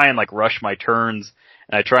 So I try and, like, rush my turns,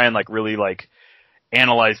 and I try and, like, really, like,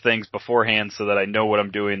 analyze things beforehand so that I know what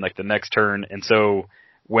I'm doing, like, the next turn. And so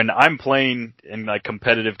when I'm playing in like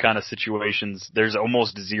competitive kind of situations, there's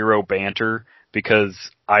almost zero banter because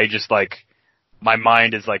I just like, my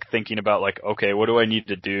mind is like thinking about like, okay, what do I need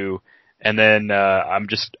to do? And then,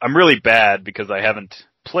 I'm really bad because I haven't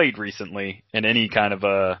played recently in any kind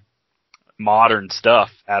of, modern stuff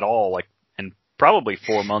at all, like in probably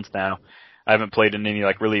 4 months now. I haven't played in any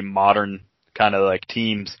like really modern kind of like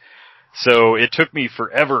teams. So it took me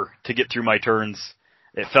forever to get through my turns.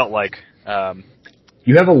 It felt like,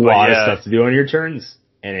 you have a lot of stuff to do on your turns,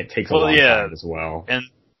 and it takes a long time as well. And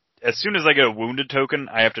as soon as I get a wounded token,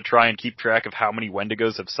 I have to try and keep track of how many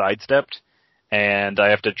Wendigos have sidestepped, and I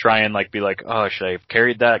have to try and like be like, oh, should I have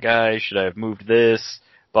carried that guy? Should I have moved this?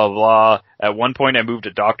 Blah, blah, blah. At one point, I moved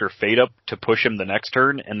a Dr. Fate up to push him the next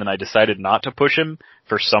turn, and then I decided not to push him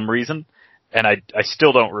for some reason, and I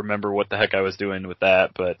still don't remember what the heck I was doing with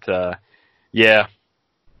that, but yeah.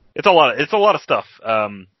 It's a lot of stuff.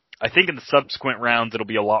 I think in the subsequent rounds it'll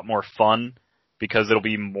be a lot more fun because it'll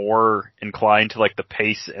be more inclined to like the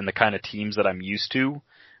pace and the kind of teams that I'm used to,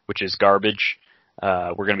 which is garbage.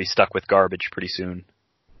 We're going to be stuck with garbage pretty soon.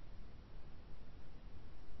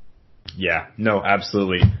 Yeah, no,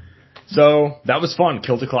 absolutely. So that was fun.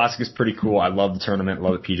 Kilta Classic is pretty cool. I love the tournament.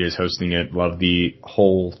 Love that PJ's hosting it. Love the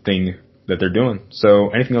whole thing that they're doing. So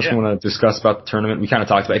anything else you want to discuss about the tournament? We kind of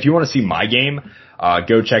talked about. If you want to see my game,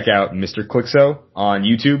 go check out Mr. Clixo on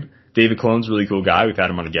YouTube. David Clone's a really cool guy. We've had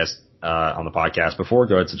him on a guest on the podcast before.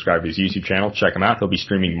 Go ahead and subscribe to his YouTube channel. Check him out. He'll be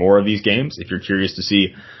streaming more of these games. If you're curious to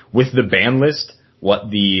see with the ban list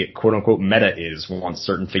what the quote-unquote meta is once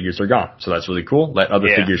certain figures are gone. So that's really cool. Let other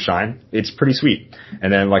figures shine. It's pretty sweet.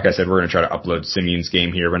 And then, like I said, we're going to try to upload Simeon's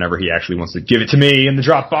game here whenever he actually wants to give it to me in the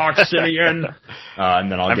Dropbox, Simeon.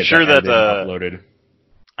 And then I'll get that uploaded.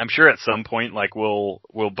 I'm sure at some point, like, we'll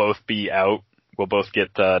both be out. We'll both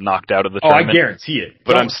get knocked out of the tournament. Oh, I guarantee it.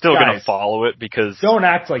 But I'm still going to follow it because... Don't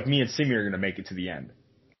act like me and Simeon are going to make it to the end.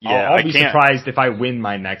 Yeah, I'll be surprised if I win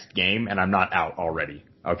my next game and I'm not out already.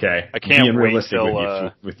 Okay? I can't wait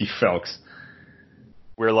till, with you folks.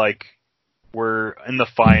 We're in the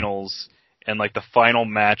finals, and like the final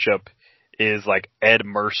matchup is like Ed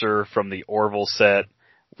Mercer from the Orville set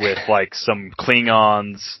with like some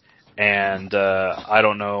Klingons and I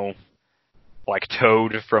don't know, like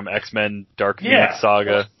Toad from X-Men Dark Phoenix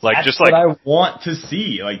Saga. Like that's just what like I want to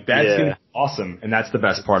see. Like that's gonna be awesome, and that's the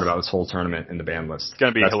best part about this whole tournament in the ban list. It's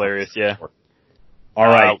gonna be hilarious. Yeah. All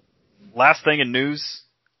right. Last thing in news.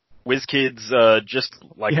 WizKids, just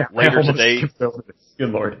like later today. Good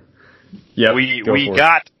lord. Yeah, we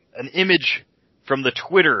got an image from the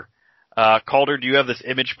Twitter. Calder, do you have this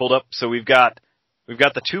image pulled up? So we've got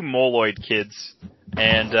the two Moloid kids,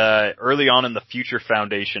 and early on in the Future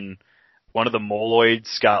Foundation, one of the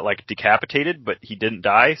Moloids got like decapitated, but he didn't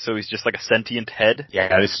die, so he's just like a sentient head.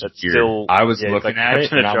 Yeah, this is weird. Still, I was looking like at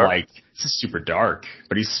it and I'm dark. like, this is super dark,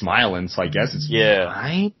 but he's smiling, so I guess it's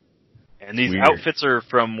fine. And these Weird. outfits are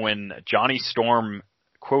from when Johnny Storm,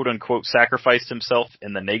 quote unquote, sacrificed himself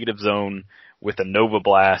in the negative zone with a Nova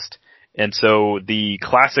Blast. And so the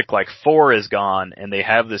classic like 4 is gone, and they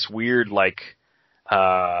have this weird like,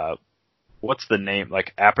 what's the name?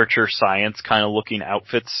 Like Aperture Science kind of looking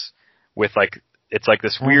outfits with like, it's like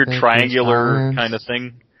this weird triangular kind of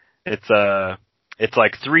thing. It's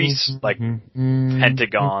like 3 like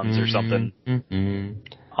pentagons or something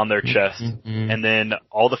on their chest. And then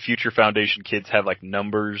all the Future Foundation kids have like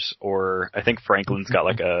numbers, or I think Franklin's got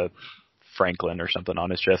like a Franklin or something on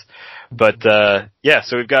his chest. But, yeah,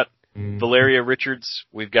 so we've got Valeria Richards,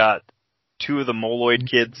 we've got 2 of the Moloid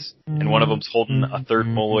kids, and one of them's holding a third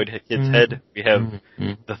Moloid kid's head. We have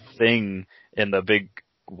the Thing in the big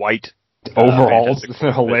white overalls.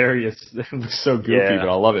 Hilarious. It looks so goofy, but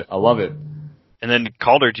I love it. I love it. And then,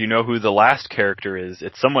 Calder, do you know who the last character is?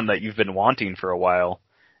 It's someone that you've been wanting for a while.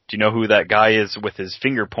 Do you know who that guy is with his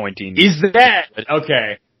finger pointing? Is that?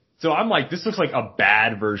 Okay. So I'm like, this looks like a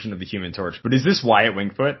bad version of the Human Torch, but is this Wyatt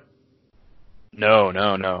Wingfoot? No.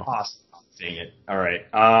 Oh, dang it. Alright.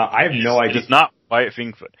 I have no idea. It's not Wyatt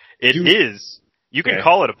Wingfoot. It is. You can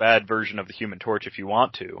call it a bad version of the Human Torch if you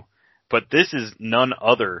want to, but this is none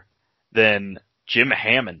other than Jim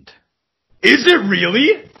Hammond. Is it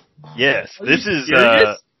really? Yes. This is,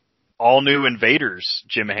 All New Invaders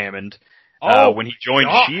Jim Hammond, when he joined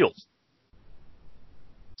S.H.I.E.L.D.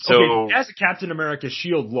 So, okay, that's a Captain America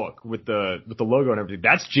S.H.I.E.L.D. look with the logo and everything.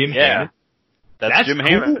 That's Jim Hammond? That's Jim cool.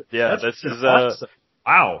 Hammond. Yeah, this is awesome.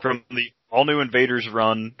 Wow. From the All New Invaders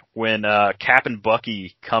run when Cap and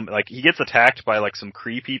Bucky come, like he gets attacked by like some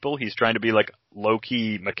Kree people. He's trying to be like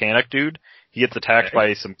low-key mechanic dude. He gets attacked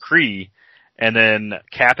by some Kree, and then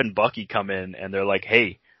Cap and Bucky come in and they're like,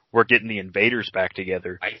 "Hey, we're getting the Invaders back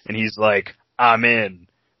together." And he's like, "I'm in."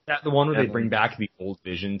 Is that the one where they bring back the old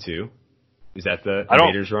Vision too? Is that the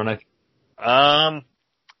Invaders run?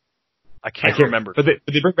 I can't remember. But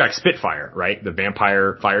they bring back Spitfire, right? The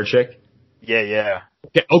vampire fire chick? Yeah.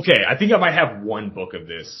 Okay, I think I might have one book of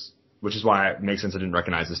this, which is why it makes sense I didn't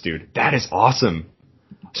recognize this dude. That is awesome.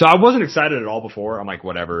 So I wasn't excited at all before. I'm like,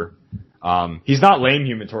 whatever. He's not lame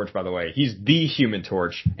Human Torch, by the way. He's the Human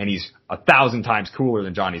Torch, and he's 1,000 times cooler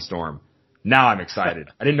than Johnny Storm. Now I'm excited.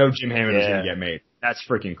 I didn't know Jim Hammond was going to get made. That's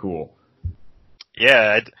freaking cool.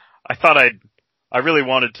 Yeah, I thought I really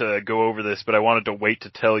wanted to go over this, but I wanted to wait to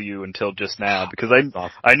tell you until just now, because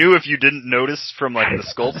I knew if you didn't notice from like the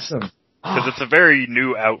sculpts, because it's a very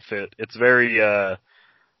new outfit. It's very,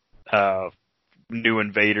 New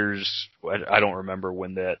Invaders. I don't remember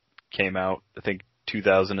when that came out. I think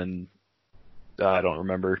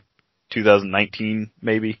 2019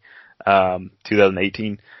 maybe,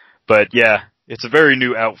 2018. But yeah, it's a very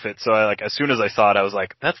new outfit. So I as soon as I saw it, I was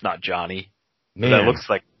like, that's not Johnny. Man. That looks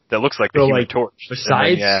like the Human Torch.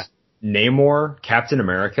 Besides Namor, Captain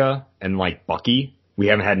America, and like Bucky, we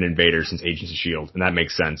haven't had an invader since Agents of S.H.I.E.L.D., and that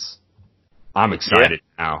makes sense. I'm excited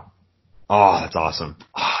now. Oh, that's awesome.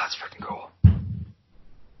 Oh, that's freaking cool.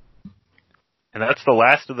 And that's the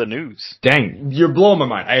last of the news. Dang, you're blowing my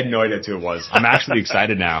mind. I had no idea who it was. I'm actually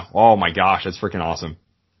excited now. Oh my gosh, that's freaking awesome.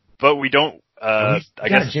 But we don't, I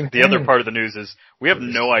guess the other part of the news is we have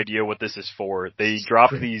no idea what this is for. They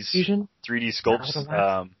dropped these 3D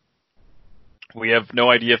sculpts. We have no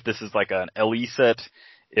idea if this is like an LE set,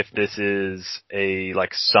 if this is a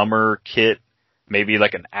like summer kit, maybe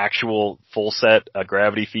like an actual full set, a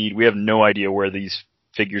gravity feed. We have no idea where these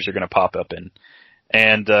figures are going to pop up in.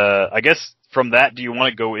 And, I guess from that, do you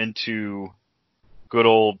want to go into good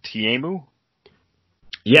old Tiemu?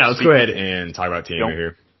 Yeah, let's go ahead and talk about Tiemu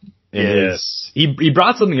here. He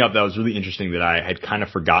brought something up that was really interesting that I had kind of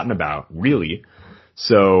forgotten about, really.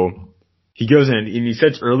 So he goes in and he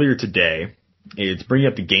said earlier today, it's bringing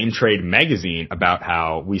up the Game Trade magazine about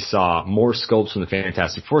how we saw more sculpts from the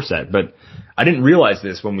Fantastic Four set. But I didn't realize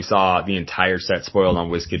this when we saw the entire set spoiled on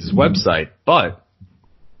WizKids' website, but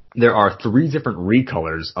there are 3 different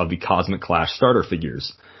recolors of the Cosmic Clash starter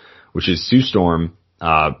figures, which is Sue Storm,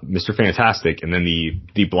 Mr. Fantastic, and then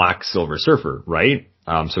the Black Silver Surfer, right?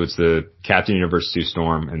 So it's the Captain Universe Sue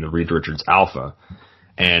Storm and the Reed Richards Alpha.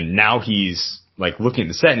 And now he's like looking at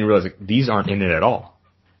the set and he realizes like, these aren't in it at all.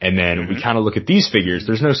 And then we kind of look at these figures.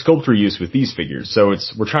 There's no sculptor use with these figures. So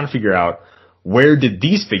we're trying to figure out where did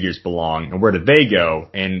these figures belong and where did they go?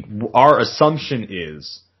 And our assumption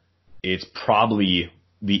is it's probably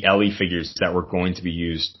the LE figures that were going to be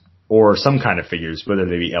used, or some kind of figures, whether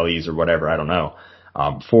they be LEs or whatever, I don't know.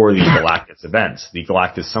 for the Galactus events, the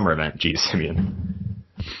Galactus summer event. Geez, Simeon.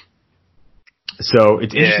 So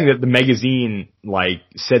it's interesting that the magazine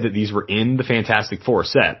said that these were in the Fantastic Four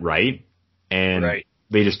set, right? And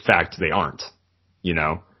they they aren't,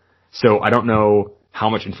 So I don't know how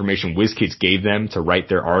much information WizKids gave them to write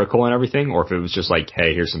their article and everything, or if it was just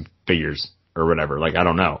hey, here's some figures or whatever. I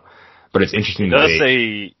don't know. But it's interesting. It does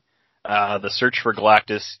say the search for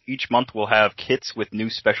Galactus each month will have kits with new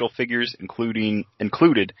special figures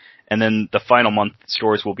included, and then the final month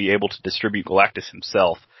stores will be able to distribute Galactus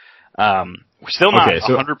himself. We're still not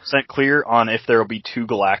 100% clear on if there will be 2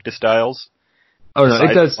 Galactus styles. Oh no,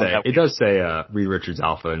 it does say Reed Richards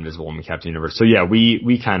Alpha, Invisible Woman, Captain Universe. So yeah,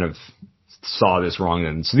 we kind of saw this wrong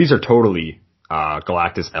then. So these are totally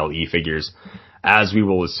Galactus LE figures, as we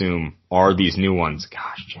will assume are these new ones.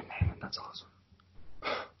 Gosh, Jim Hammond, that's awesome.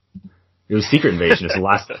 It was Secret Invasion is the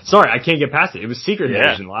last. Sorry, I can't get past it. It was Secret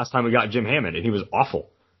Invasion the last time we got Jim Hammond, and he was awful.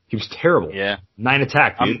 He was terrible. Yeah. 9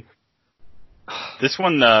 attack, dude. This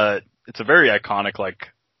one, it's a very iconic,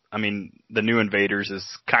 the new Invaders is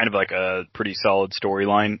kind of a pretty solid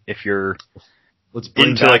storyline if you're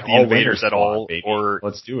into the Invaders at all, baby. or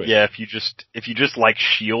let's do it. Yeah, if you just like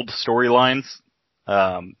Shield storylines,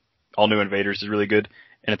 All New Invaders is really good,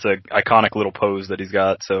 and it's a iconic little pose that he's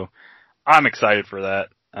got. So I'm excited for that.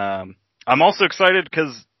 I'm also excited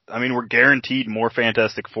because we're guaranteed more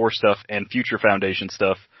Fantastic Four stuff and future Foundation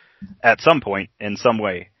stuff at some point in some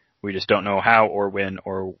way. We just don't know how or when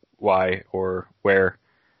or why or where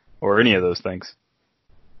or any of those things.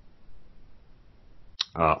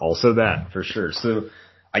 Also that, for sure. So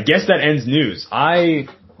I guess that ends news.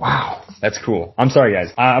 Wow, that's cool. I'm sorry,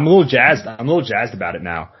 guys. I'm a little jazzed about it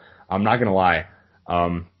now. I'm not gonna lie.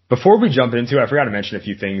 Before we jump into it, I forgot to mention a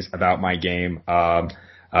few things about my game.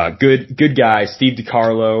 Good guy, Steve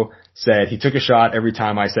DiCarlo, said he took a shot every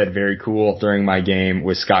time I said very cool during my game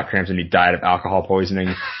with Scott Crampton. He died of alcohol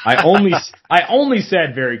poisoning. I only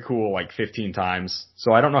said very cool 15 times,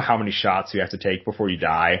 so I don't know how many shots you have to take before you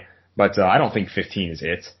die, but I don't think 15 is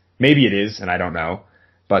it. Maybe it is, and I don't know.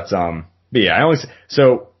 But yeah,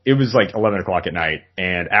 so it was 11 o'clock at night,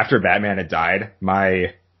 and after Batman had died,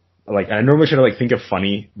 I normally try to think of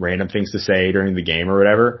funny random things to say during the game or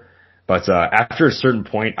whatever. But after a certain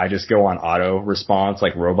point, I just go on auto response,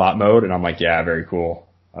 robot mode, and I'm yeah, very cool.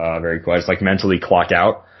 Very cool. I just mentally clock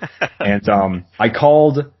out. And I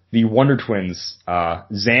called the Wonder Twins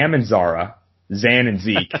Zam and Zara, Zan and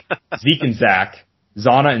Zeke, Zeke and Zach,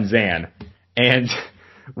 Zana and Zan. And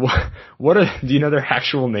do you know their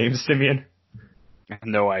actual names, Simeon? I have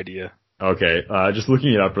no idea. Okay, just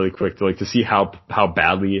looking it up really quick to see how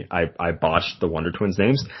badly I botched the Wonder Twins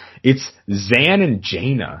names. It's Zan and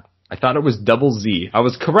Jaina. I thought it was double Z. I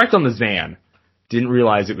was correct on the Zan. Didn't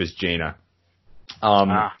realize it was Jaina.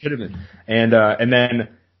 Could have been. And then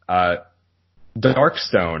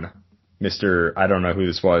Darkstone, I don't know who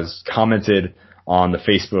this was, commented on the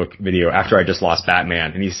Facebook video after I just lost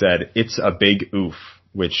Batman, and he said, "It's a big oof,"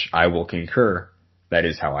 which I will concur. That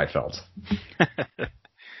is how I felt.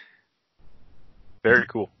 Very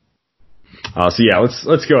cool. So yeah,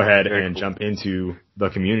 let's go ahead and jump into the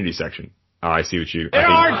community section. I see what you... There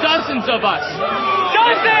are dozens of us!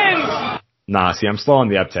 Dozens! Nah, see, I'm slow on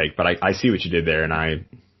the uptake, but I see what you did there, and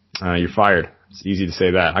you're fired. It's easy to say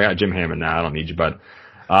that. I got Jim Hammond now. I don't need you, bud.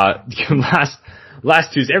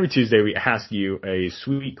 Last Tuesday, every Tuesday, we ask you a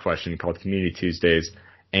sweet question called Community Tuesdays,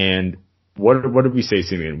 and what did we say,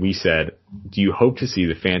 Simeon? We said, do you hope to see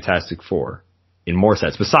the Fantastic Four in more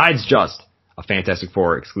sets, besides just a Fantastic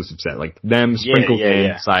Four exclusive set, them sprinkled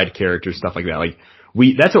in, side characters, stuff like that.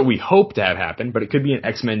 That's what we hope to have happen, but it could be an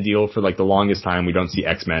X-Men deal for the longest time. We don't see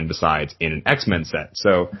X-Men besides in an X-Men set.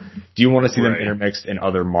 So do you want to see them intermixed in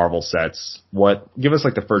other Marvel sets? Give us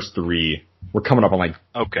the first 3. We're coming up on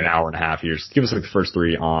an hour and a half here. Just give us the first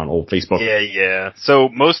 3 on old Facebook. Yeah. So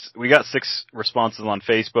we got 6 responses on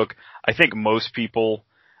Facebook. I think most people,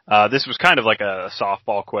 this was kind of a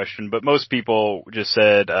softball question, but most people just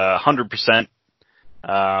said, 100%.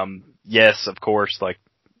 Yes, of course,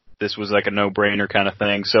 this was a no-brainer kind of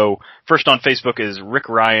thing. So first on Facebook is Rick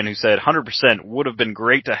Ryan, who said 100% would have been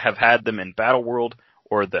great to have had them in Battleworld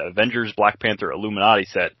or the Avengers Black Panther Illuminati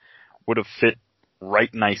set. Would have fit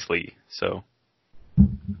right nicely. So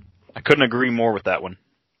I couldn't agree more with that one.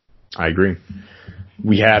 I agree.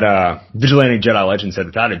 We had Vigilante Jedi Legend said,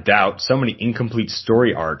 without a doubt, so many incomplete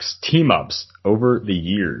story arcs, team-ups over the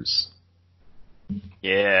years.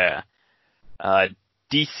 Yeah.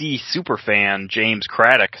 DC superfan James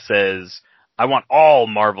Craddock says, I want all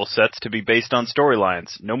Marvel sets to be based on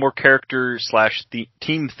storylines. No more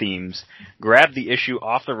character/team themes. Grab the issue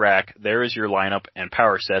off the rack. There is your lineup and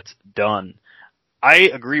power sets. Done. I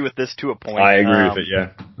agree with this to a point. I agree with it,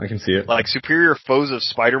 yeah. I can see it. Like, Superior Foes of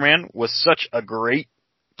Spider-Man was such a great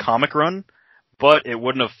comic run, but it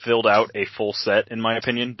wouldn't have filled out a full set, in my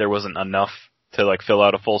opinion. There wasn't enough to, like, fill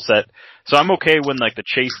out a full set. So I'm okay when, like, the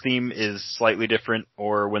chase theme is slightly different,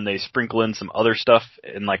 or when they sprinkle in some other stuff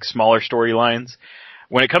in, like, smaller storylines.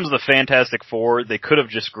 When it comes to the Fantastic Four, they could have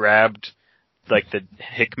just grabbed, like, the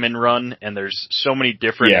Hickman run, and there's so many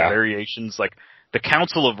different variations. Like, the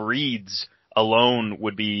Council of Reeds alone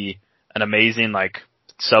would be an amazing, like,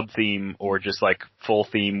 sub-theme, or just, like, full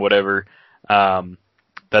theme, whatever.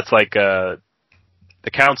 That's like,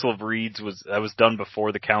 the Council of Reeds was done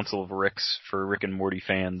before the Council of Ricks for Rick and Morty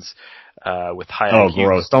fans, with high IQs. Oh,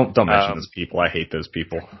 gross. Don't mention those people. I hate those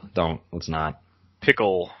people. Let's not.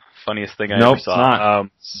 Pickle, funniest thing I ever saw. Not.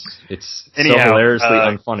 It's so hilariously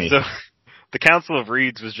unfunny. So, the Council of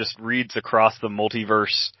Reeds was just Reeds across the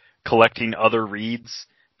multiverse collecting other Reeds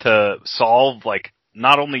to solve, like,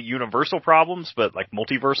 not only universal problems, but, like,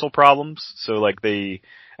 multiversal problems. So, like, they,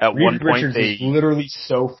 at Reed one point, Richards they... is literally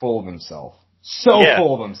so full of himself.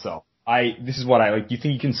 Full of himself. This is what you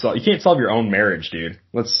think you can solve. You can't solve your own marriage, dude.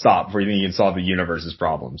 Let's stop before you think you can solve the universe's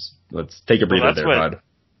problems. Let's take a breather there, bud.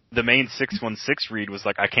 The main 616 Reed was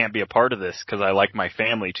like, I can't be a part of this because I like my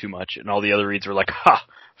family too much. And all the other Reeds were like, ha,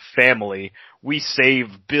 family. We save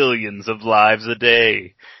billions of lives a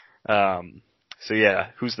day. So yeah,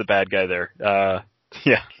 who's the bad guy there?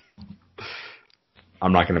 Yeah.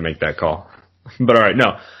 I'm not going to make that call. But alright,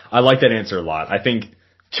 no. I like that answer a lot. I think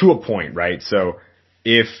to a point, right? So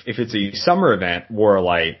if it's a summer event, War of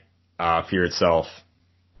Light, Fear Itself,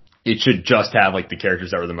 it should just have, like, the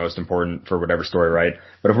characters that were the most important for whatever story, right?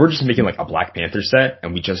 But if we're just making, like, a Black Panther set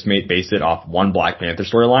and we just based it off one Black Panther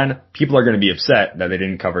storyline, people are going to be upset that they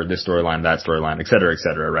didn't cover this storyline, that storyline, et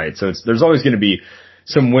cetera, right? So there's always going to be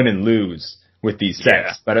some win and lose with these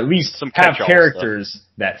sets, but at least some have characters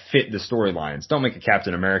that fit the storylines. Don't make a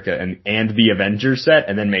Captain America and the Avengers set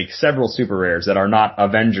and then make several super rares that are not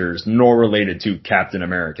Avengers nor related to Captain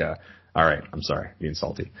America. Alright, I'm sorry, being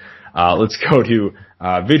salty. Let's go to,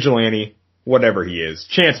 Vigilante, whatever he is.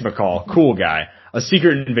 Chance McCall, cool guy. A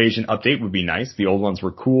Secret Invasion update would be nice. The old ones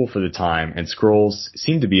were cool for the time, and scrolls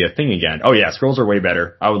seem to be a thing again. Oh yeah, scrolls are way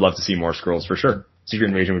better. I would love to see more scrolls for sure. Secret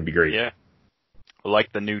Invasion would be great. Yeah. I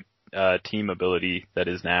like the new team ability that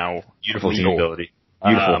is now beautiful legal. Team ability.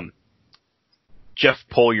 Beautiful. Jeff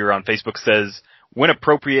Polier on Facebook says, when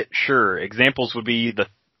appropriate, sure. Examples would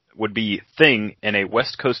be Thing in a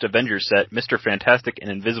West Coast Avengers set, Mr. Fantastic and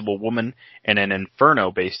Invisible Woman in an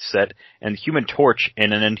Inferno-based set, and Human Torch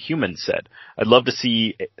in an Inhuman set. I'd love to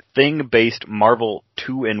see a Thing-based Marvel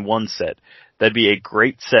 2-in-1 set. That'd be a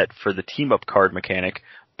great set for the team-up card mechanic,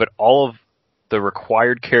 but all of the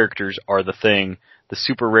required characters are the Thing. The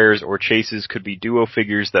super rares or chases could be duo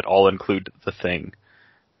figures that all include the Thing.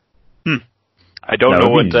 I don't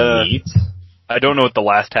know what the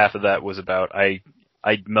last half of that was about. I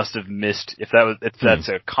must have missed if that's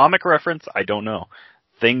a comic reference. I don't know.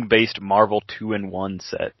 Thing-based Marvel 2-in-1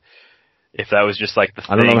 set. If that was just like the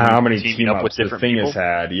Thing. I don't know how many team up with the different Thing people. has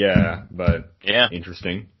had. Yeah, but yeah,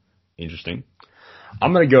 interesting.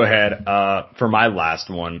 I'm going to go ahead for my last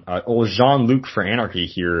one. Old Jean-Luc for Anarchy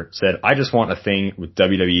here said, I just want a Thing with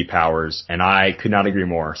WWE powers, and I could not agree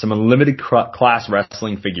more. Some unlimited class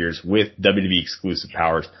wrestling figures with WWE exclusive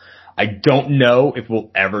powers. I don't know if we'll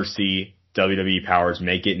ever see WWE powers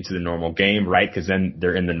make it into the normal game, right? Because then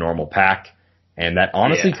they're in the normal pack. And that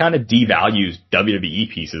honestly kind of devalues WWE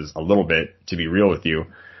pieces a little bit, to be real with you.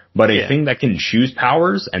 But a Thing that can choose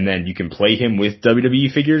powers, and then you can play him with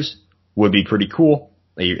WWE figures, would be pretty cool.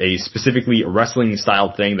 A specifically wrestling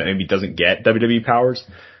style Thing that maybe doesn't get WWE powers,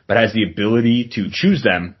 but has the ability to choose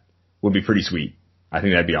them, would be pretty sweet. I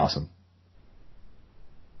think that'd be awesome.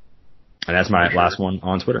 And that's my last one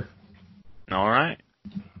on Twitter. All right.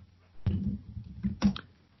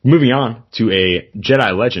 Moving on to a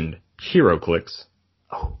Jedi Legend, HeroClix.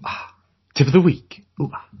 Tip of the week.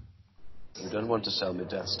 You don't want to sell me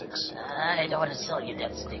death sticks. I don't want to sell you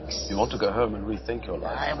death sticks. You want to go home and rethink your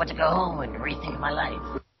life. I want to go home and rethink my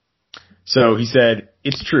life. So he said,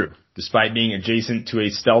 it's true. Despite being adjacent to a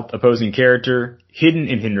stealth opposing character, hidden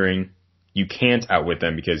and hindering, you can't outwit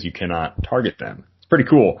them because you cannot target them. It's pretty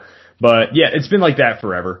cool. But yeah, it's been like that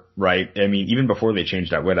forever, right? I mean, even before they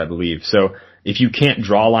changed Outwit, I believe. So if you can't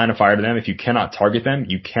draw a line of fire to them, if you cannot target them,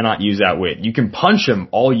 you cannot use Outwit. You can punch them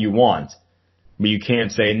all you want, but you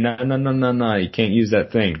can't say, no, you can't use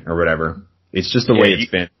that thing, or whatever. It's just the way it's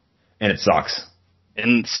been, and it sucks.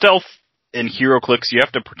 In stealth in HeroClix, you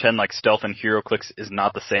have to pretend like stealth in HeroClix is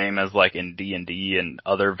not the same as like in D&D and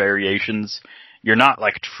other variations. you're not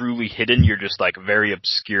like truly hidden, you're just like very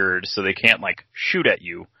obscured, so they can't like shoot at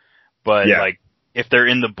you. But like if they're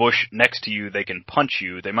in the bush next to you, they can punch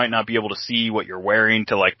you. They might not be able to see what you're wearing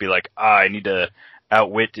to like be like, I need to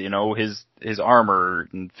outwit, his armor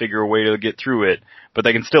and figure a way to get through it. But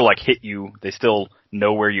they can still like hit you. They still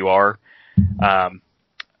know where you are.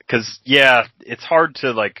 'Cause it's hard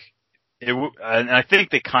to like, and I think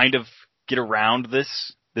they kind of get around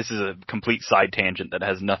this. This is a complete side tangent that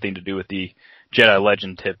has nothing to do with the Jedi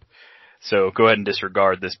Legend tip. So go ahead and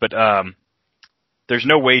disregard this. But, there's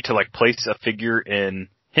no way to like place a figure in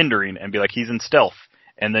hindering and be like, he's in stealth,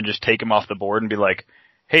 and then just take him off the board and be like,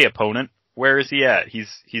 hey opponent, where is he at?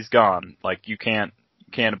 He's gone. Like you can't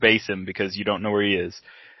abase him because you don't know where he is.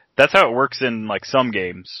 That's how it works in like some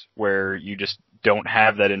games where you just don't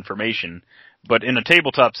have that information. But in a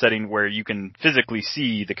tabletop setting where you can physically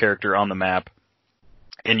see the character on the map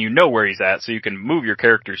and you know where he's at, so you can move your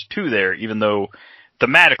characters to there even though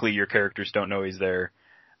thematically your characters don't know he's there.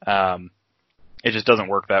 It just doesn't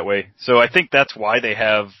work that way. So I think that's why they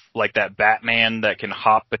have like that Batman that can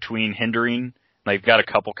hop between hindering. They've got a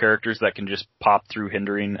couple characters that can just pop through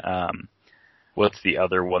hindering. What's the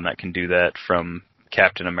other one that can do that from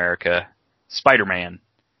Captain America? Spider-Man.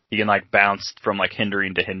 He can like bounce from like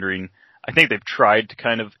hindering to hindering. I think they've tried to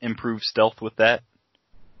kind of improve stealth with that.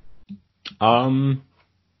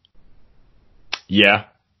 Yeah,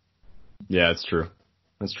 it's true.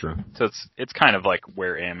 That's true. So it's kind of like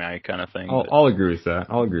where am I kind of thing. I'll agree with that.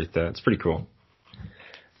 It's pretty cool.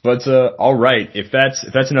 But all right, if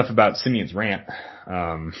that's enough about Simeon's rant,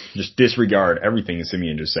 just disregard everything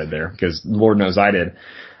Simeon just said there, because Lord knows I did.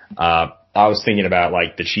 I was thinking about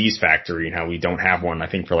like the cheese factory and how we don't have one. I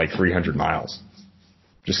think for like 300 miles.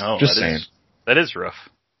 Just saying. That is rough,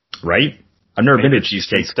 right? I've never been to a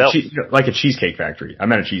cheesecake, like a cheesecake factory.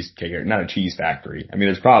 I'm at a cheesecake, not a cheese factory. I mean,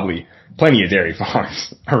 there's probably plenty of dairy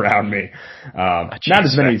farms around me. Not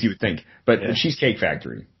as many as you would think, but a cheesecake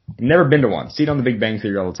factory. Never been to one. See it on the Big Bang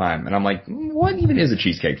Theory all the time. And I'm like, what even is a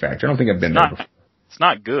cheesecake factory? I don't think I've been there before. It's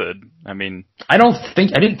not good. I mean, I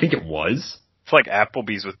didn't think it was. It's like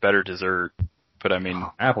Applebee's with better dessert. But I mean,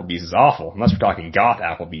 Applebee's is awful. Unless we're talking goth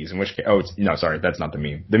Applebee's, in which case, sorry, that's not the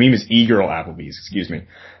meme. The meme is e-girl Applebee's, excuse me.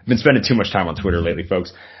 I've been spending too much time on Twitter lately,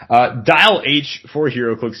 folks. Dial H for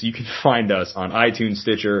HeroClix. You can find us on iTunes,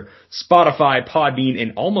 Stitcher, Spotify, Podbean,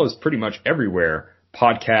 and almost pretty much everywhere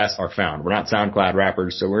podcasts are found. We're not SoundCloud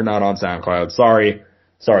rappers, so we're not on SoundCloud. Sorry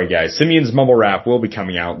guys. Simeon's mumble rap will be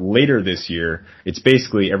coming out later this year. It's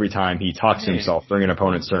basically every time he talks to himself during an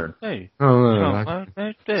opponent's turn. Hey. Sign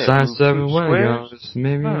 7 wagons.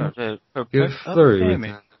 Maybe get flurry with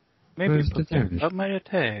that. Maybe up my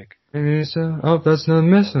attack. Maybe so. Oh, that's not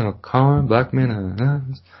missing a corn, black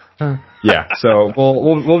man. Yeah, so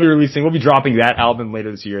we'll be dropping that album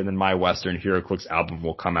later this year, and then my Western HeroClix album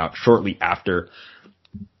will come out shortly after.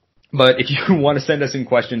 But if you want to send us in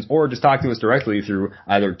questions or just talk to us directly through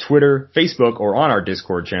either Twitter, Facebook, or on our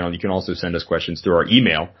Discord channel, you can also send us questions through our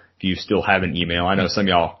email if you still have an email. I know some of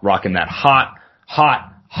y'all rocking that hot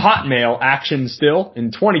mail action still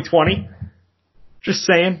in 2020. Just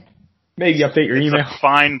saying. Maybe update your email. It's a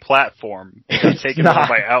fine platform. It's taken over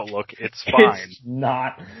by Outlook. It's fine. It's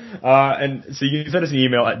not. And so you can send us an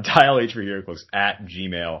email at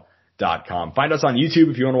dialhforheroclix@gmail.com. Find us on YouTube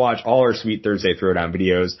if you want to watch all our sweet Thursday Throwdown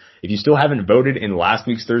videos. If you still haven't voted in last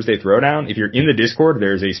week's Thursday Throwdown, if you're in the Discord,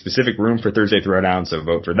 there's a specific room for Thursday Throwdown, so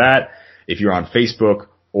vote for that. If you're on Facebook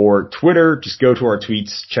or Twitter, just go to our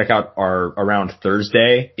tweets, check out our around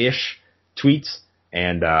Thursday-ish tweets,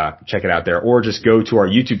 and check it out there. Or just go to our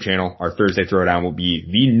YouTube channel. Our Thursday Throwdown will be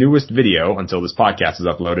the newest video until this podcast is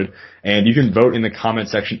uploaded. And you can vote in the comment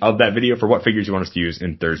section of that video for what figures you want us to use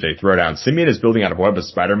in Thursday Throwdown. Simeon is building out of Web of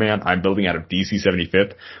Spider-Man. I'm building out of DC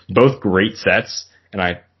 75th. Both great sets. And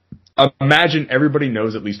I imagine everybody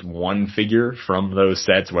knows at least one figure from those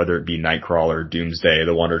sets, whether it be Nightcrawler, Doomsday,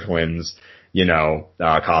 the Wonder Twins,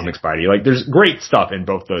 Cosmic Spidey. Like, there's great stuff in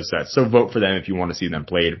both those sets. So vote for them if you want to see them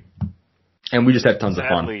played. And we just had tons of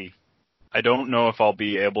fun. I don't know if I'll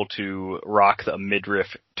be able to rock the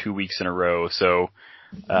midriff 2 weeks in a row, so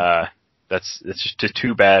it's just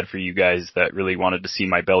too bad for you guys that really wanted to see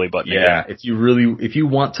my belly button. Yeah, if you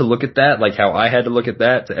want to look at that, like how I had to look at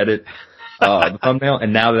that to edit the thumbnail,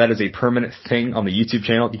 and now that is a permanent thing on the YouTube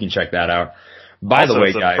channel, you can check that out. By the way,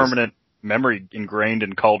 it's guys, a permanent memory ingrained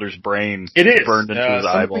in Calder's brain. It is burned into his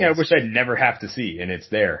eyeballs. Something I wish I'd never have to see, and it's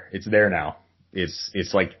there. It's there now.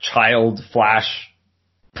 It's like child Flash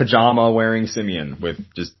pajama wearing Simeon with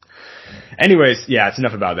just, anyways, yeah, it's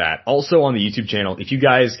enough about that. Also on the YouTube channel, if you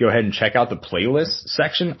guys go ahead and check out the playlist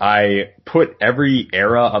section, I put every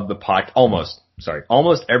era of the podcast, almost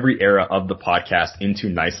almost every era of the podcast into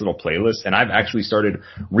nice little playlists. And I've actually started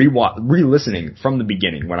re-listening from the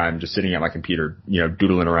beginning when I'm just sitting at my computer,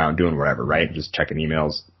 doodling around, doing whatever, right? Just checking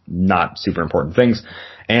emails, not super important things.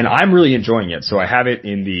 And I'm really enjoying it. So I have it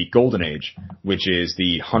in the golden age, which is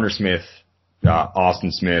the Hunter Smith,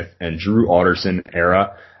 Austin Smith, and Drew Alderson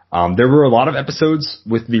era. There were a lot of episodes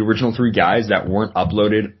with the original 3 guys that weren't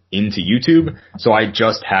uploaded into YouTube. So I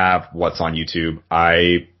just have what's on YouTube.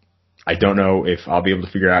 I don't know if I'll be able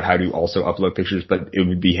to figure out how to also upload pictures, but it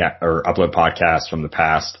would be, or upload podcasts from the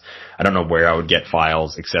past. I don't know where I would get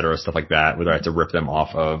files, etc., stuff like that, whether I have to rip them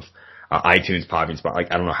off of iTunes, Podbean, Spot.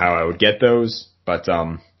 Like, I don't know how I would get those, but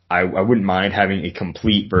I wouldn't mind having a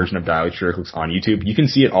complete version of Dial H HeroClix on YouTube. You can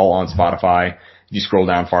see it all on Spotify. If you scroll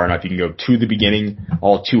down far enough, you can go to the beginning,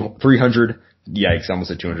 all 300. Yikes, I almost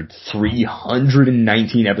said 200.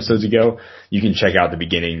 319 episodes ago. You can check out the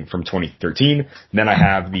beginning from 2013. Then I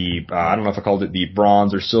have the, I don't know if I called it the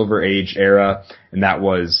Bronze or Silver Age era, and that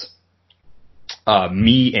was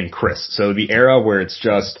me and Chris. So the era where it's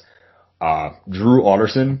just Drew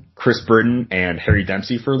Alderson, Chris Britton, and Harry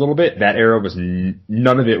Dempsey for a little bit. That era was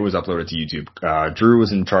none of it was uploaded to YouTube. Drew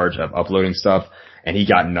was in charge of uploading stuff, and he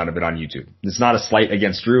got none of it on YouTube. It's not a slight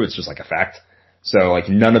against Drew, it's just like a fact. So like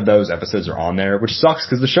none of those episodes are on there, which sucks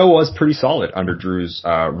because the show was pretty solid under Drew's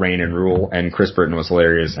reign and rule, and Chris Britton was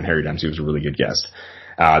hilarious, and Harry Dempsey was a really good guest.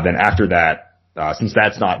 Then after that, since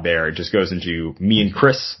that's not there, it just goes into me and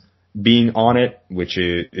Chris being on it, which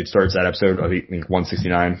it starts that episode, I think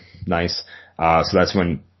 169. Nice. So that's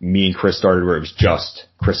when me and Chris started, where it was just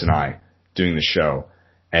Chris and I doing the show.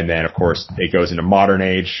 And then of course it goes into modern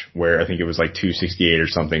age, where I think it was like 268 or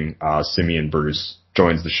something. Simeon Bruce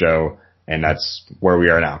joins the show. And that's where we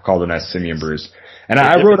are now, called the Nest, Simeon Bruce. And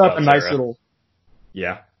I wrote up a nice little,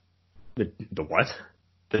 yeah. The what?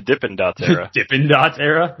 The Dippin' Dots era. Dippin' Dots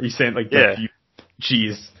era? Are you saying like, yeah.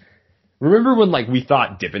 Jeez. Remember when like we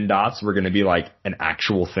thought Dippin' Dots were going to be like an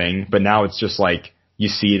actual thing, but now it's just like you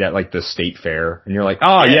see it at like the state fair and you're like,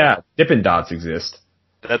 oh yeah, Dippin' Dots exist.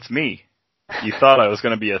 That's me. You thought I was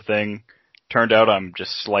going to be a thing. Turned out I'm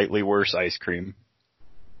just slightly worse ice cream.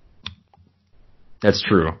 That's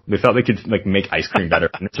true. They thought they could like make ice cream better.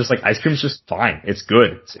 And it's just like ice cream's just fine. It's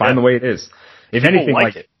good. It's fine the way it is. If People anything,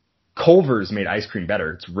 like it. Culver's made ice cream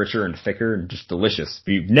better. It's richer and thicker and just delicious. If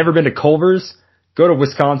you've never been to Culver's, go to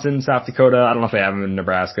Wisconsin, South Dakota. I don't know if they have them in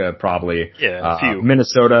Nebraska, probably. Yeah, a few.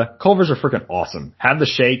 Minnesota. Culver's are freaking awesome. Have the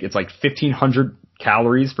shake. It's like 1,500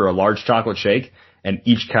 calories for a large chocolate shake, and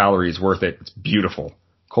each calorie is worth it. It's beautiful.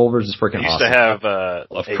 Culver's is freaking awesome. I used to have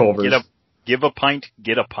love Culver's. Give a pint,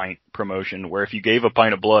 get a pint promotion, where if you gave a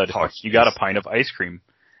pint of blood, you got a pint of ice cream.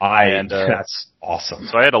 That's awesome.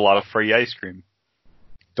 So I had a lot of free ice cream.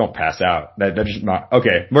 Don't pass out. That just not,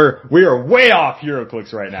 okay. We are way off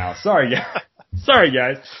HeroClix right now. Sorry guys. Sorry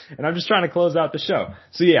guys. And I'm just trying to close out the show.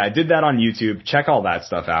 So yeah, I did that on YouTube. Check all that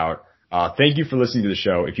stuff out. Thank you for listening to the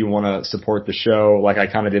show. If you want to support the show, like I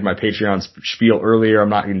kind of did my Patreon spiel earlier, I'm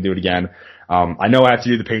not going to do it again. I know I have to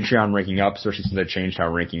do the Patreon ranking up, especially since I changed how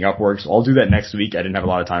ranking up works. I'll do that next week. I didn't have a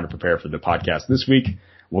lot of time to prepare for the podcast this week.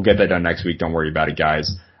 We'll get that done next week. Don't worry about it,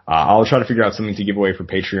 guys. I'll try to figure out something to give away for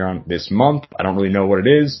Patreon this month. I don't really know what it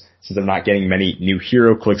is since I'm not getting many new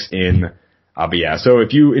HeroClix in. But yeah, so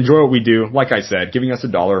if you enjoy what we do, like I said, giving us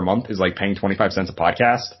 $1 a month is like paying 25 cents a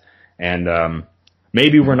podcast. And,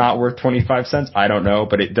 maybe we're not worth 25 cents. I don't know,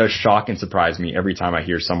 but it does shock and surprise me every time I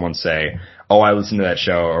hear someone say, oh, I listened to that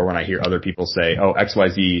show, or when I hear other people say, oh,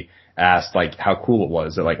 XYZ asked like how cool it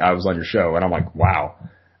was that like I was on your show. And I'm like, wow.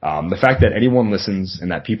 The fact that anyone listens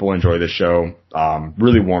and that people enjoy this show,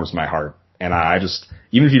 really warms my heart. And I just,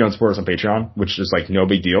 even if you don't support us on Patreon, which is like no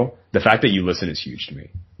big deal, the fact that you listen is huge to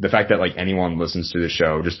me. The fact that like anyone listens to the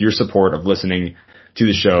show, just your support of listening to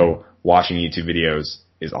the show, watching YouTube videos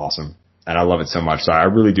is awesome. And I love it so much. So I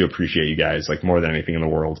really do appreciate you guys, like more than anything in the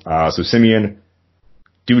world. So Simeon,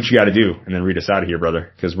 do what you got to do and then read us out of here,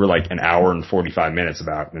 brother. Cause we're like an hour and 45 minutes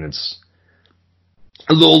about, and it's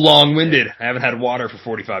a little long winded. I haven't had water for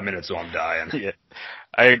 45 minutes, so I'm dying. Yeah,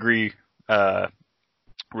 I agree.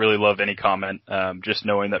 Really love any comment. Just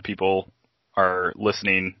knowing that people are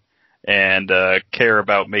listening and, care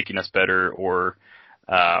about making us better or,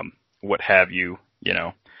 what have you, you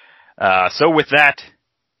know. So with that,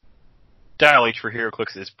 Dial H for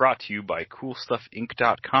HeroClix is brought to you by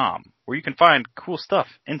CoolStuffInc.com, where you can find cool stuff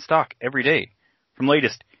in stock every day. From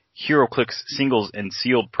latest HeroClix singles and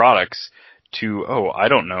sealed products to, I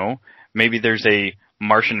don't know, maybe there's a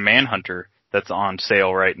Martian Manhunter that's on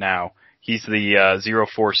sale right now. He's the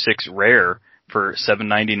 046 Rare for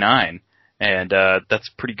 $7.99, and that's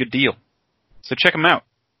a pretty good deal. So check him out,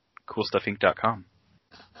 CoolStuffInc.com.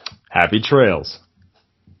 Happy trails.